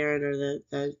 the parent or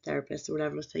the therapist or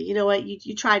whatever will say, you know what,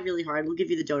 you tried really hard. We'll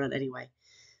give you the donut anyway.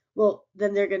 Well,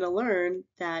 then they're going to learn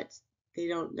that they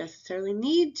don't necessarily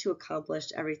need to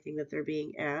accomplish everything that they're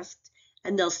being asked,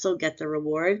 and they'll still get the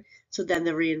reward. So then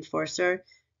the reinforcer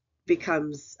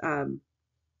becomes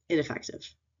ineffective.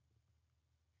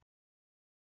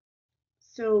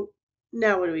 So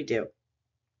now what do we do?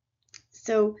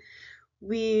 So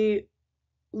we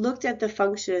looked at the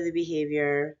function of the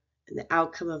behavior and the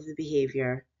outcome of the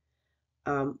behavior,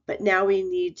 but now we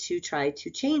need to try to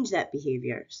change that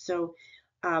behavior. So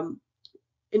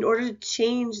in order to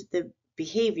change the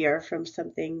behavior from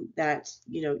something that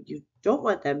you don't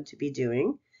want them to be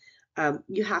doing,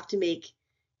 you have to make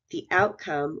the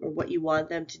outcome or what you want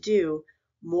them to do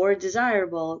more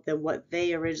desirable than what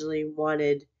they originally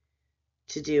wanted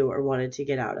to do or wanted to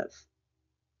get out of.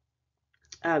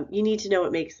 You need to know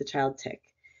what makes the child tick.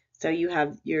 So you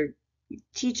have your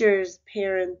teachers,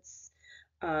 parents,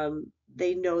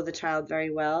 they know the child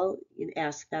very well. You can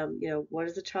ask them, what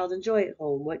does the child enjoy at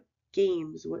home? What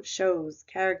games, what shows,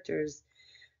 characters,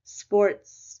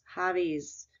 sports,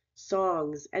 hobbies,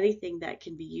 songs, anything that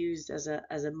can be used as a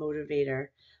motivator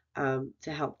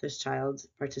to help this child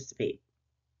participate.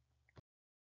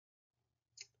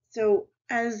 So,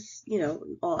 as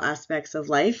all aspects of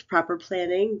life, proper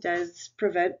planning does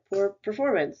prevent poor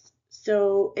performance.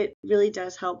 So it really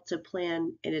does help to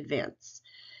plan in advance.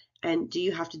 And do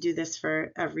you have to do this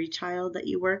for every child that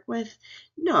you work with?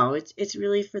 No, it's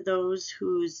really for those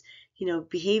whose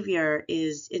behavior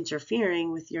is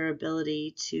interfering with your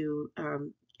ability to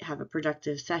have a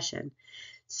productive session.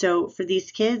 So for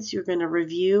these kids, you're going to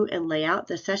review and lay out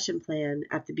the session plan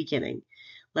at the beginning.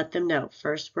 Let them know,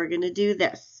 first we're going to do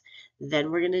this,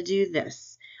 then we're going to do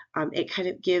this. It kind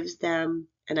of gives them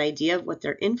an idea of what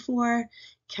they're in for,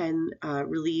 can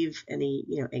relieve any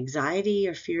anxiety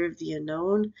or fear of the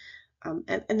unknown.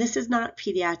 And this is not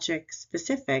pediatric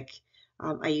specific.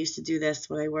 I used to do this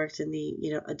when I worked in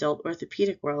the adult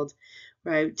orthopedic world,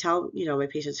 where I would tell my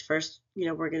patients, first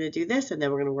we're going to do this and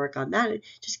then we're going to work on that. It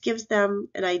just gives them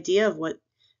an idea of what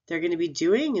they're going to be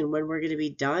doing and when we're going to be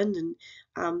done,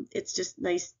 and it's just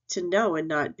nice to know and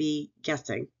not be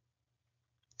guessing.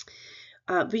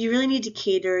 But you really need to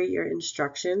cater your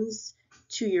instructions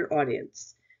to your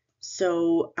audience.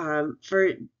 So for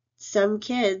some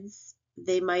kids,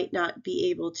 they might not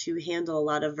be able to handle a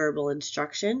lot of verbal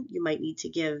instruction. You might need to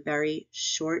give very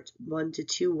short 1 to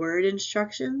 2 word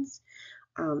instructions.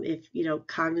 If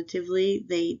cognitively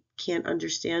they can't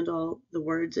understand all the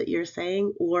words that you're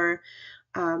saying, or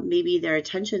maybe their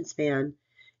attention span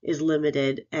is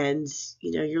limited and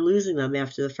you're losing them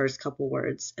after the first couple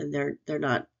words and they're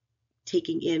not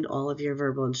taking in all of your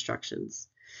verbal instructions.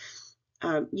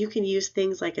 You can use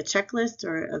things like a checklist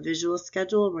or a visual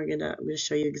schedule. I'm going to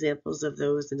show you examples of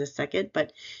those in a second,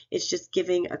 but it's just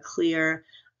giving a clear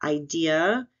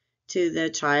idea to the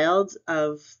child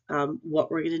of what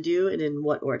we're going to do and in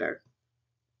what order.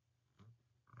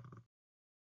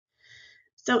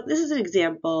 So this is an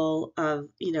example of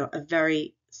a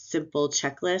very simple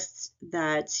checklist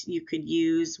that you could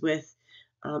use with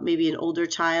maybe an older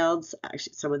child,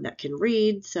 actually someone that can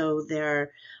read, so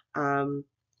they're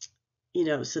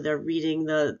so they're reading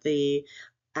the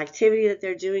activity that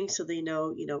they're doing, so they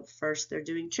know, first they're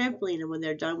doing trampoline, and when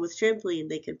they're done with trampoline,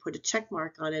 they can put a check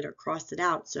mark on it or cross it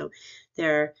out. So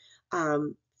they're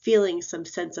feeling some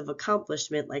sense of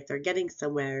accomplishment, like they're getting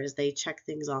somewhere as they check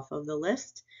things off of the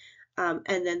list. And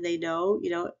then they know,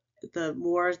 the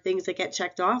more things that get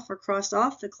checked off or crossed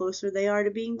off, the closer they are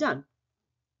to being done.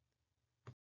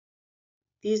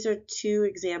 These are 2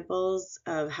 examples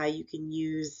of how you can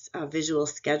use visual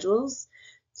schedules.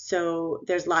 So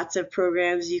there's lots of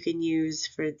programs you can use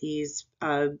for these,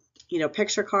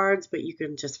 picture cards, but you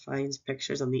can just find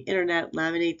pictures on the internet,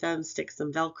 laminate them, stick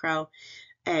some Velcro,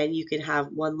 and you can have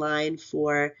one line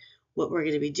for what we're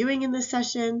going to be doing in this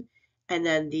session, and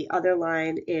then the other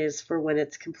line is for when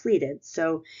it's completed.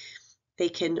 So they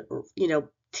can,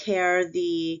 tear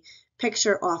the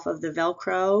picture off of the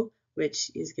Velcro,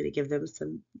 which is going to give them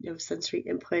some sensory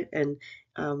input, and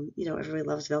everybody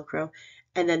loves Velcro,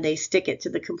 and then they stick it to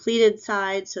the completed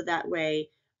side, so that way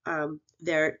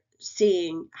they're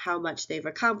seeing how much they've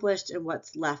accomplished and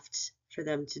what's left for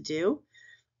them to do.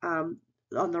 On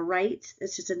the right,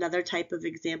 it's just another type of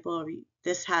example.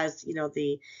 This has,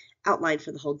 the outline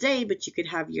for the whole day, but you could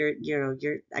have your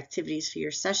activities for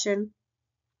your session.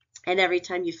 And every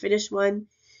time you finish one,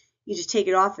 you just take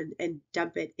it off and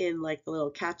dump it in like the little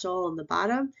catch-all on the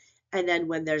bottom. And then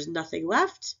when there's nothing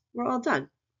left, we're all done.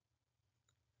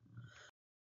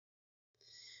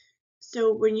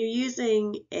 So when you're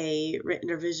using a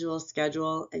written or visual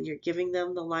schedule and you're giving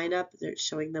them the lineup, they're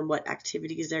showing them what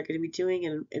activities they're going to be doing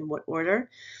and in what order.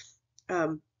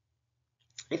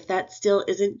 If that still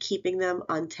isn't keeping them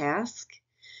on task,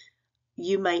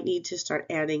 you might need to start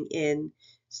adding in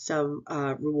some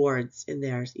rewards in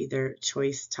there, either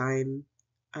choice time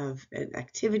of an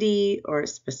activity or a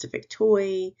specific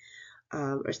toy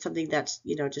or something that's,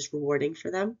 just rewarding for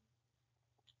them.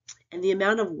 And the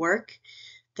amount of work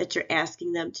that you're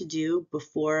asking them to do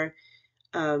before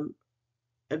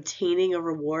obtaining a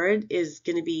reward is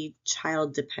going to be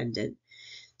child dependent.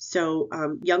 So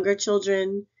younger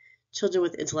children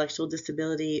with intellectual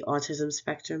disability, autism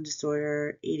spectrum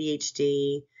disorder,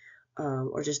 ADHD,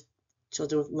 or just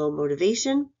children with low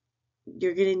motivation,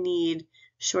 you're going to need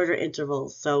shorter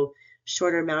intervals. So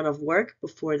shorter amount of work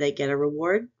before they get a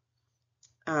reward.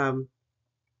 And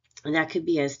that could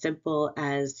be as simple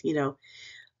as,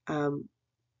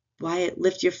 Wyatt,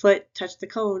 lift your foot, touch the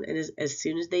cone. And as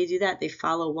soon as they do that, they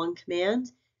follow one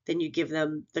command, then you give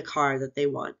them the car that they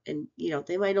want. And,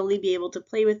 they might only be able to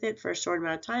play with it for a short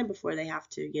amount of time before they have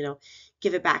to,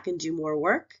 give it back and do more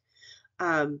work.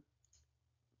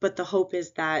 But the hope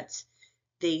is that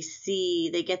they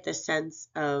get the sense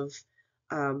of,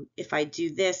 if I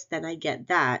do this, then I get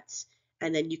that.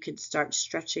 And then you can start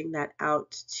stretching that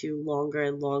out to longer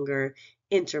and longer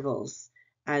intervals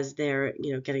as they're,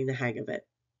 getting the hang of it.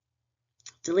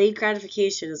 Delayed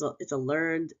gratification is a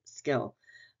learned skill.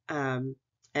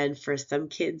 And for some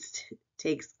kids, it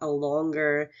takes a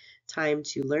longer time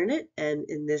to learn it. And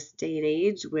in this day and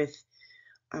age, with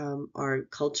our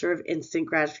culture of instant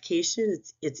gratification,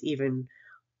 it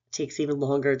takes even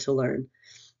longer to learn.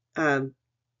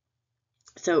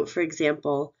 So, for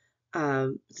example,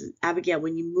 Abigail,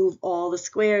 when you move all the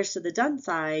squares to the done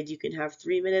side, you can have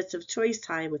 3 minutes of choice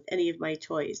time with any of my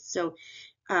toys. So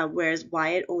whereas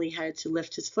Wyatt only had to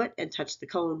lift his foot and touch the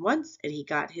cone once and he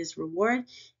got his reward,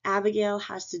 Abigail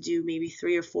has to do maybe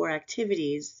 3 or 4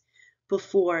 activities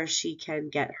before she can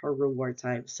get her reward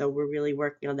time. So we're really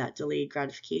working on that delayed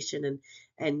gratification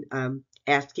and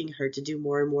asking her to do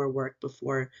more and more work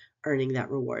before earning that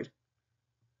reward.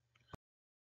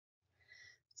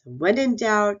 So when in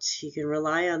doubt, you can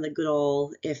rely on the good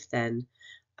old if-then.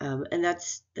 And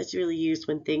that's really used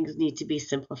when things need to be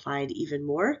simplified even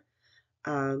more.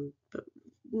 But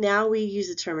now we use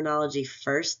the terminology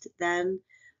first then,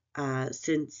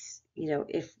 since,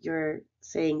 if you're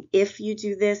saying if you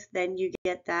do this, then you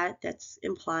get that, that's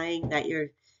implying that you're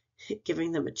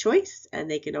giving them a choice and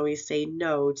they can always say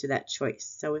no to that choice.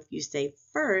 So if you say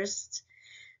first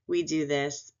we do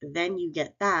this, then you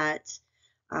get that,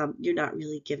 you're not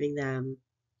really giving them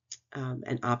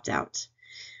an opt-out.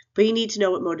 But you need to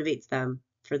know what motivates them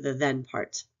for the then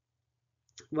part.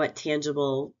 What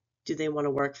tangible do they want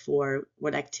to work for?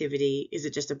 What activity? Is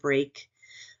it just a break?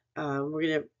 We're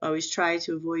going to always try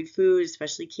to avoid food,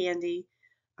 especially candy,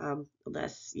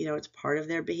 unless, it's part of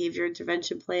their behavior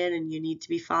intervention plan and you need to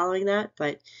be following that.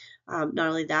 But not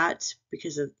only that,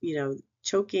 because of,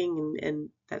 choking and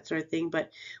that sort of thing, but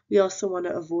we also want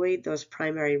to avoid those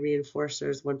primary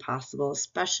reinforcers when possible,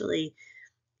 especially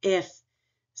if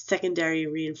secondary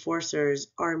reinforcers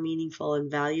are meaningful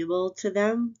and valuable to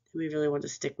them. We really want to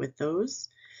stick with those.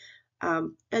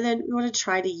 And then we want to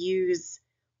try to use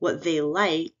what they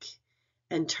like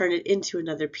and turn it into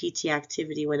another PT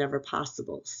activity whenever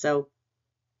possible. So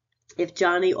if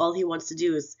Johnny, all he wants to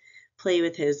do is play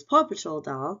with his Paw Patrol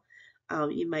doll,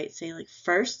 you might say, like,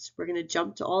 first we're going to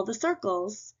jump to all the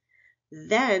circles,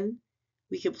 then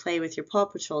we can play with your Paw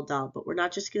Patrol doll, but we're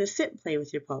not just going to sit and play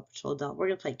with your Paw Patrol doll. We're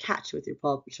going to play catch with your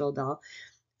Paw Patrol doll.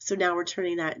 So now we're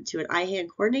turning that into an eye-hand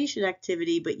coordination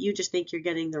activity, but you just think you're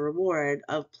getting the reward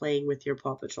of playing with your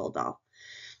Paw Patrol doll.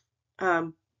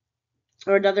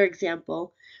 Or another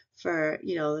example for,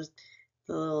 the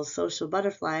little social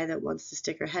butterfly that wants to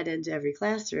stick her head into every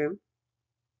classroom,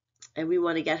 and we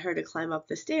want to get her to climb up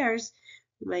the stairs.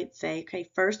 We might say, okay,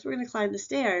 first we're going to climb the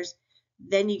stairs,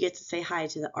 then you get to say hi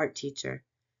to the art teacher.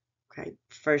 Okay,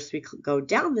 first we go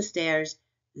down the stairs,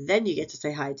 then you get to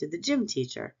say hi to the gym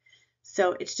teacher.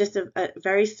 So it's just a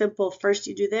very simple, first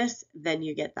you do this, then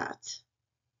you get that.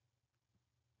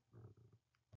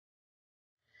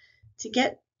 To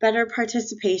get better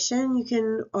participation, you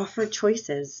can offer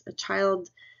choices. A child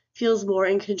feels more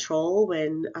in control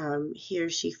when he or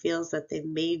she feels that they've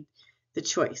made the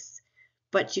choice.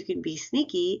 But you can be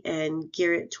sneaky and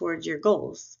gear it towards your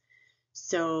goals.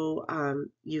 So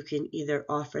you can either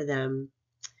offer them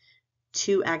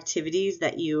 2 activities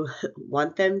that you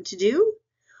want them to do,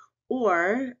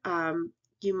 or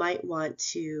you might want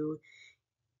to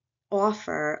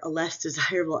offer a less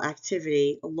desirable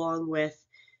activity along with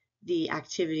the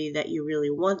activity that you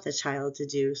really want the child to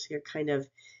do. So you're kind of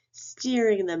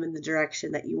steering them in the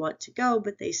direction that you want to go,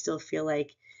 but they still feel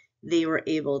like they were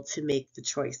able to make the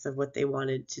choice of what they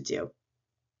wanted to do.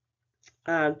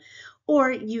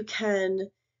 Or you can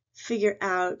figure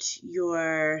out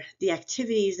the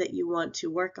activities that you want to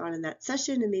work on in that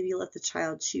session, and maybe let the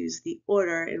child choose the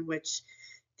order in which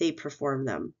they perform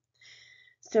them.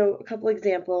 So a couple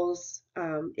examples.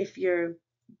 If your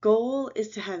goal is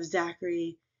to have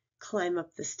Zachary climb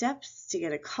up the steps to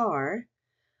get a car,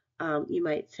 you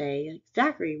might say,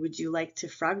 Zachary, would you like to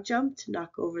frog jump to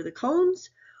knock over the cones?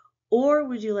 Or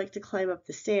would you like to climb up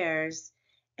the stairs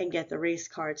and get the race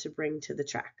car to bring to the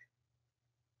track?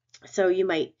 So you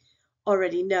might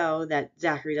already know that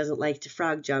Zachary doesn't like to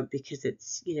frog jump because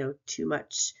it's, too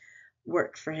much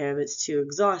work for him. It's too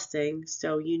exhausting.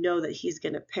 So you know that he's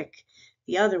going to pick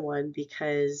the other one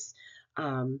because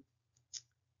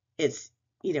it's,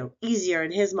 easier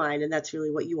in his mind, and that's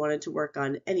really what you wanted to work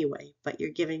on anyway. But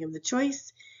you're giving him the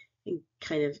choice and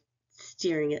kind of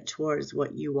steering it towards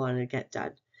what you want to get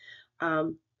done.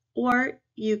 Or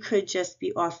you could just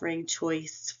be offering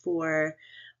choice for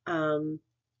the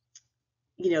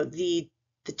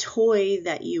toy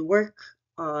that you work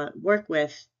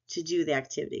with to do the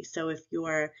activity. So if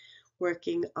you're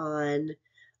working on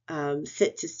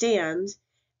sit to stand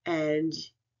and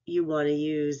you want to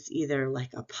use either like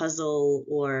a puzzle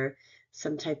or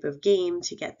some type of game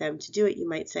to get them to do it, you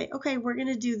might say, okay, we're going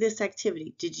to do this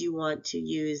activity. Did you want to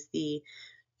use the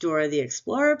Dora the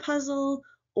Explorer puzzle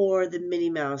or the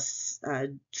Minnie Mouse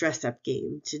dress-up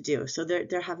game to do? So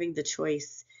they're having the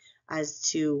choice as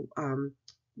to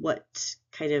what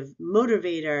kind of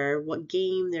motivator, what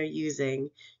game they're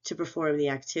using to perform the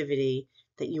activity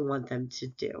that you want them to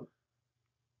do.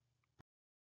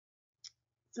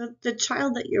 So the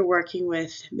child that you're working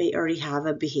with may already have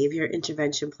a behavior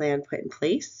intervention plan put in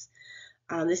place.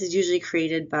 This is usually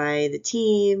created by the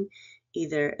team,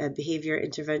 either a behavior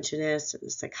interventionist or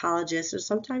the psychologist, or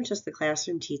sometimes just the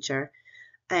classroom teacher.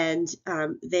 And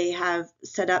they have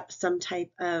set up some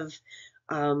type of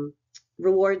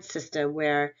reward system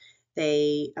where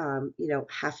they,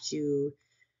 have to,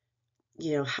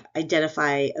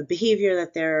 identify a behavior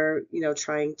that they're,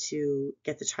 trying to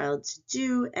get the child to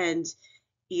do, and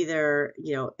either,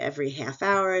 every half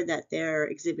hour that they're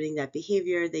exhibiting that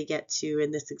behavior, they get to,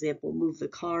 in this example, move the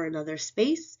car another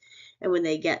space. And when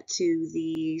they get to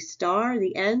the star,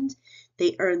 the end,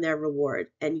 they earn their reward.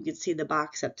 And you can see the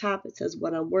box up top, it says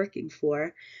what I'm working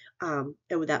for. And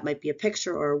that might be a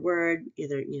picture or a word,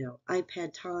 either,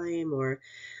 iPad time or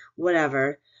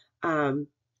whatever.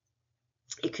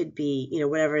 It could be,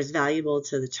 whatever is valuable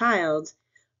to the child.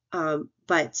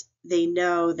 But they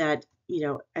know that,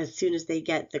 as soon as they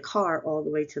get the car all the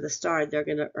way to the star, they're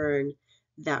going to earn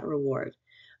that reward.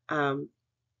 And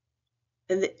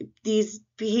these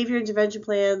behavior intervention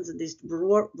plans and these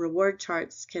reward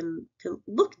charts can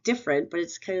look different, but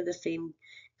it's kind of the same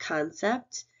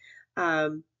concept.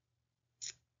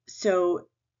 So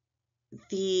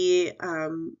the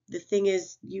thing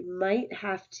is, you might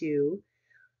have to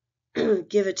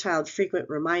give a child frequent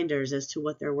reminders as to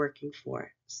what they're working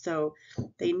for. So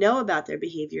they know about their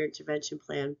behavior intervention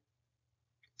plan,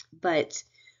 but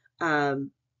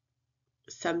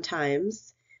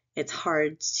sometimes it's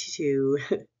hard to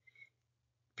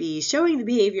be showing the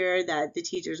behavior that the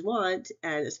teachers want,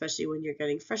 and especially when you're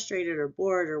getting frustrated or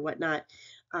bored or whatnot,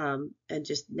 and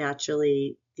just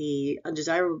naturally the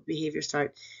undesirable behavior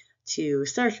start to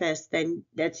surface, then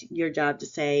that's your job to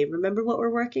say, remember what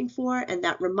we're working for? And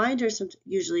that reminder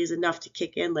usually is enough to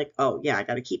kick in, like, oh yeah, I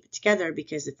got to keep it together,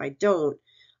 because if I don't,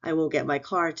 I won't get my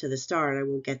car to the star and I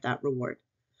won't get that reward.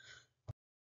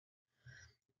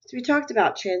 So we talked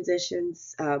about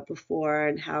transitions before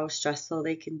and how stressful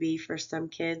they can be for some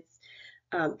kids.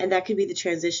 And that could be the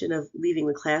transition of leaving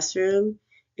the classroom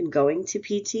and going to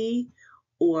PT,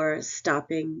 or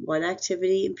stopping one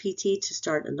activity in PT to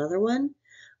start another one,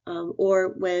 or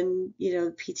when,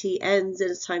 PT ends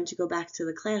and it's time to go back to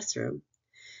the classroom.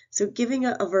 So giving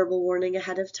a verbal warning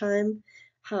ahead of time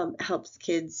helps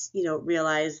kids,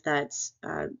 realize that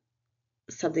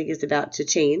something is about to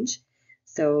change.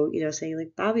 So, saying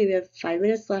like, Bobby, we have 5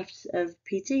 minutes left of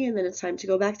PT and then it's time to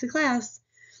go back to class.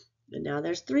 and now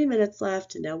there's 3 minutes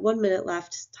left, and now 1 minute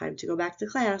left, time to go back to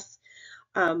class.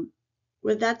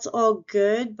 Well, that's all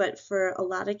good, but for a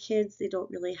lot of kids, they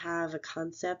don't really have a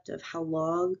concept of how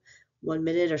long 1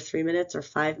 minute or 3 minutes or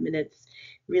 5 minutes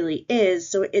really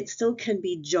is. So it still can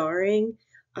be jarring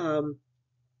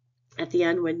at the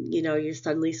end when you're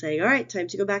suddenly saying, "All right, time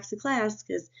to go back to class,"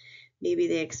 because maybe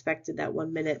they expected that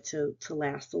 1 minute to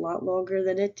last a lot longer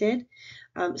than it did.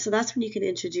 So that's when you can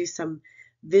introduce some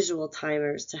visual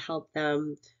timers to help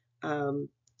them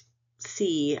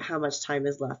see how much time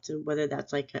is left, and whether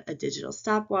that's like a digital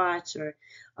stopwatch or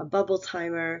a bubble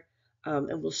timer.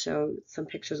 And we'll show some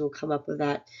pictures will come up of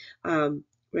that,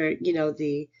 where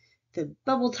the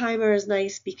bubble timer is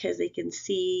nice because they can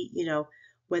see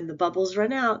when the bubbles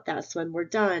run out, that's when we're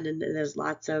done. And there's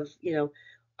lots of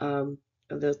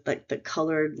of those like the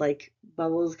colored like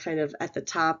bubbles kind of at the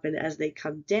top, and as they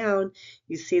come down,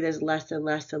 you see there's less and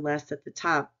less and less at the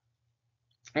top.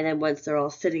 And then once they're all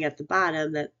sitting at the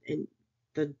bottom,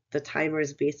 the timer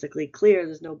is basically clear,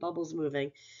 there's no bubbles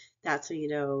moving, that's when you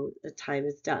know the time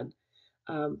is done.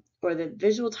 Or the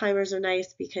visual timers are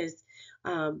nice because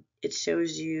it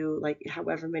shows you like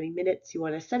however many minutes you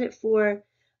want to set it for.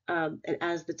 And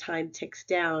as the time ticks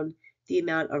down, the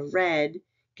amount of red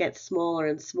gets smaller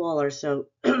and smaller. So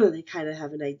they kind of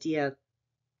have an idea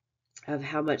of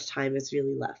how much time is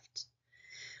really left.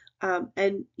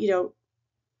 And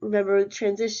remember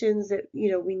transitions that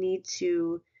we need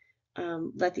to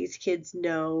let these kids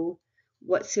know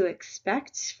what to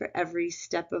expect for every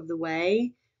step of the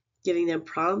way, giving them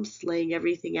prompts, laying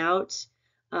everything out,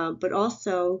 but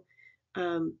also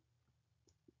um,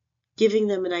 giving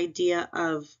them an idea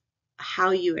of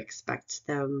how you expect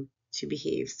them to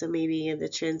behave. So maybe in the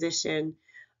transition,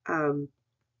 the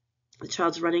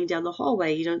child's running down the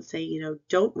hallway. You don't say,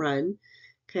 don't run,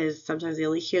 because sometimes they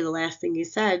only hear the last thing you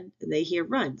said and they hear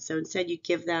run. So instead, you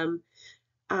give them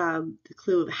the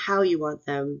clue of how you want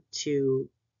them to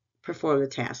perform the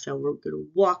task. So we're going to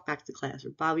walk back to class, or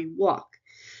Bobby, walk.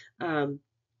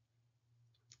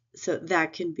 So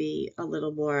that can be a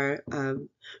little more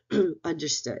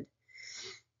understood.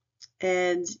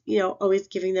 And, always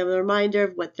giving them a reminder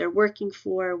of what they're working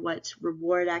for, what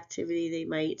reward activity they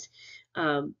might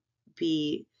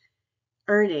be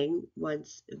earning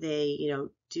once they,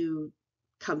 do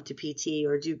come to PT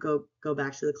or do go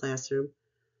back to the classroom.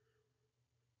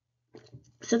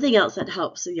 Something else that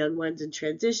helps the young ones in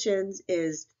transitions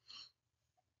is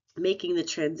making the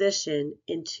transition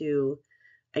into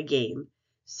a game.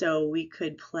 So we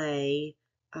could play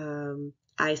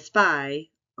I Spy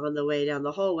on the way down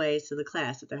the hallway to the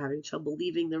class. If they're having trouble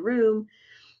leaving the room,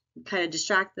 kind of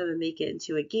distract them and make it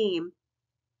into a game.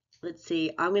 Let's see,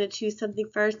 I'm going to choose something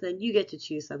first, and then you get to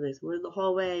choose something. So we're in the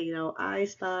hallway, I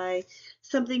spy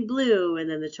something blue, and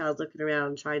then the child's looking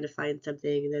around trying to find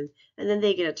something, and then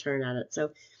they get a turn at it.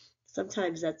 So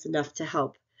sometimes that's enough to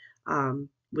help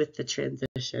with the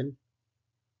transition.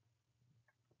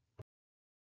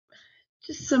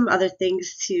 Just some other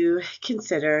things to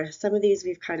consider. Some of these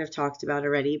we've kind of talked about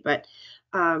already, but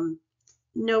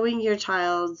knowing your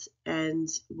child and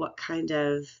what kind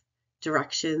of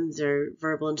directions or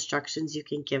verbal instructions you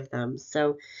can give them.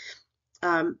 So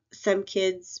some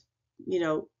kids,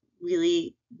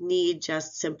 really need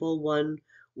just simple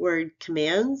one-word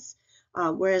commands,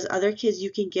 whereas other kids,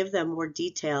 you can give them more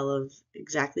detail of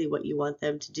exactly what you want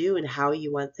them to do and how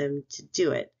you want them to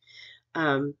do it.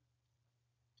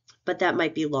 But that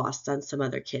might be lost on some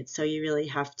other kids. So you really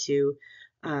have to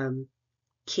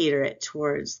cater it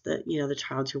towards the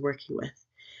child you're working with.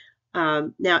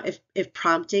 Now, if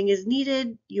prompting is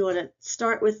needed, you want to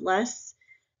start with less,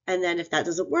 and then if that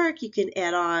doesn't work, you can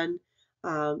add on,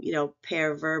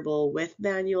 pair verbal with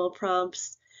manual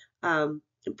prompts.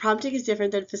 Prompting is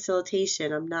different than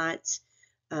facilitation. I'm not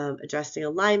addressing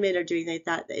alignment or doing like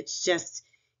that. It's just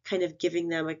kind of giving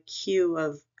them a cue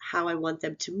of how I want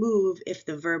them to move if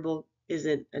the verbal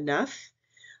isn't enough.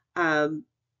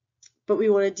 But we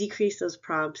want to decrease those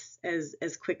prompts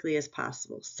as quickly as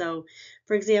possible. So,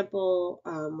 for example,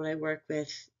 when I work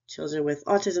with children with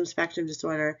autism spectrum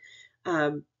disorder,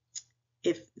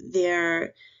 if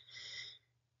they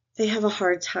have a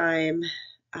hard time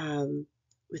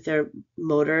with their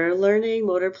motor learning,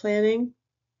 motor planning,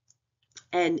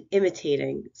 and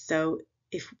imitating. So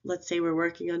if, let's say, we're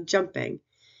working on jumping,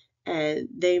 and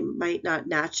they might not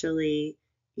naturally,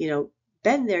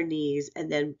 bend their knees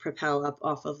and then propel up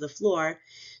off of the floor.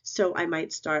 So I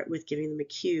might start with giving them a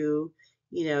cue,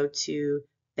 to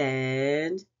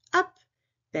bend up,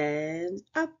 bend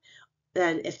up.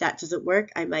 Then if that doesn't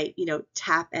work, I might,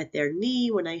 tap at their knee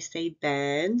when I say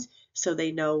bend, so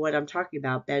they know what I'm talking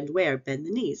about. Bend where? Bend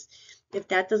the knees. If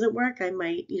that doesn't work, I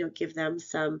might, give them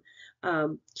some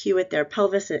cue at their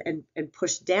pelvis and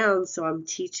push down. So I'm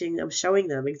showing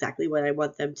them exactly what I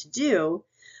want them to do.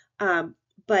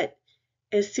 But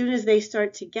as soon as they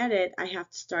start to get it, I have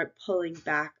to start pulling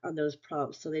back on those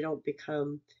prompts so they don't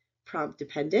become prompt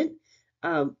dependent,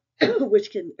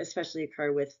 which can especially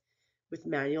occur with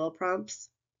manual prompts.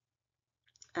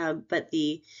 But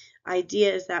the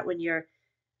idea is that when you're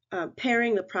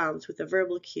pairing the prompts with a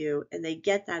verbal cue and they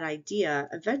get that idea,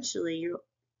 eventually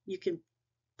you can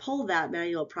pull that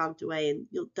manual prompt away and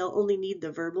they'll only need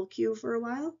the verbal cue for a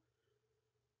while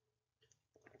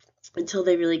until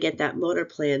they really get that motor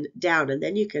plan down, and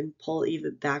then you can pull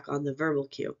even back on the verbal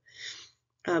cue.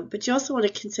 But you also want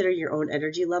to consider your own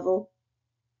energy level,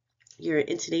 your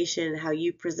intonation, how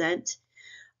you present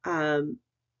for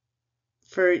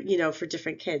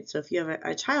different kids. So if you have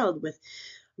a child with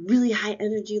really high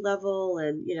energy level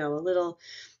and a little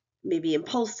maybe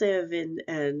impulsive and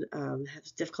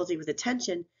has difficulty with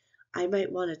attention, I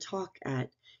might want to talk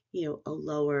at a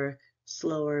lower,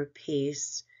 slower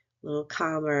pace, a little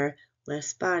calmer,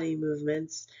 less body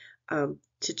movements,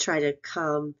 to try to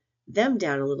calm them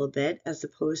down a little bit, as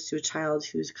opposed to a child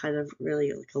who's kind of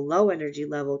really like a low energy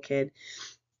level kid.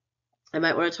 I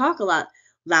might want to talk a lot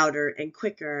louder and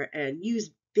quicker and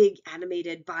use big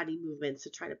animated body movements to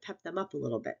try to pep them up a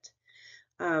little bit.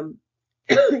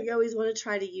 You always want to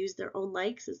try to use their own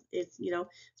likes as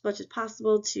much as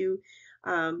possible to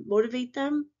motivate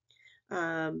them.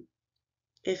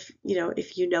 If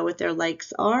you know what their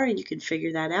likes are and you can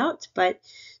figure that out, but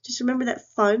just remember that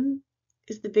fun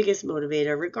is the biggest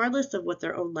motivator, regardless of what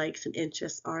their own likes and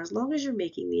interests are. As long as you're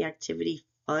making the activity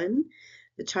fun,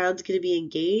 the child's going to be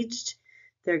engaged.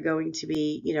 They're going to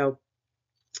be,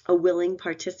 a willing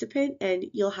participant, and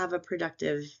you'll have a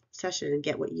productive session and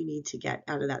get what you need to get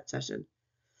out of that session.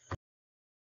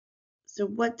 So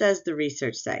what does the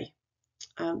research say?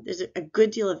 There's a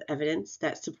good deal of evidence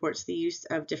that supports the use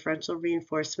of differential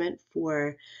reinforcement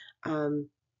for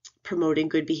promoting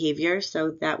good behavior.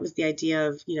 So that was the idea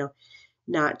of,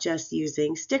 not just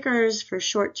using stickers for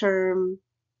short-term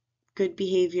good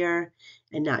behavior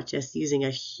and not just using a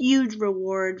huge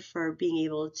reward for being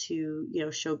able to,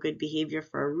 show good behavior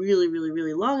for a really, really,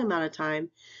 really long amount of time,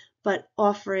 but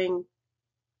offering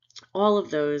all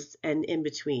of those and in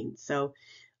between. So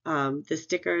the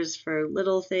stickers for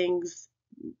little things,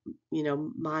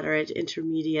 moderate,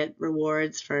 intermediate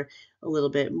rewards for a little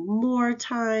bit more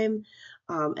time,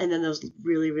 and then those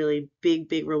really, really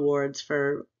big rewards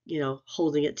for,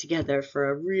 holding it together for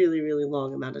a really, really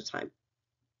long amount of time.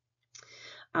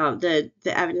 The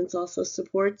evidence also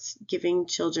supports giving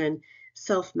children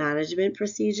self-management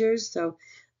procedures. So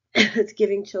it's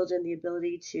giving children the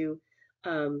ability to,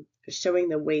 showing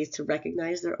them ways to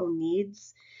recognize their own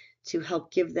needs, to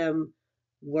help give them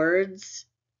words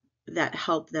that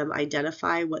help them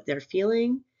identify what they're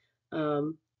feeling,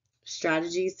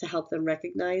 strategies to help them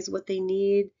recognize what they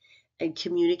need and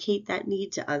communicate that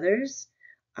need to others.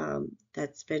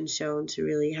 That's been shown to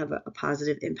really have a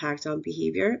positive impact on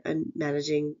behavior and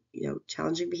managing,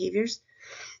 challenging behaviors.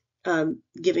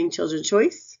 Giving children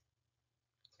choice.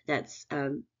 That's,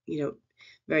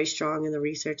 very strong in the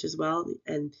research as well,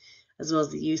 and as well as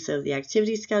the use of the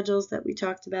activity schedules that we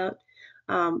talked about,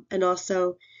 and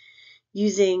also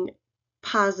using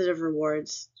positive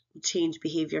rewards change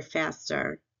behavior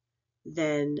faster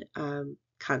than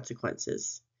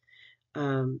consequences,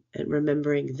 and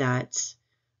remembering that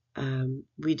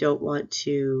we don't want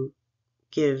to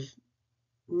give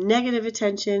negative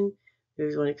attention.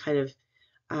 We want to kind of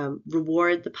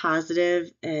reward the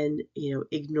positive and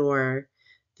ignore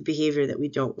the behavior that we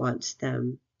don't want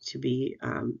them to be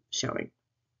showing.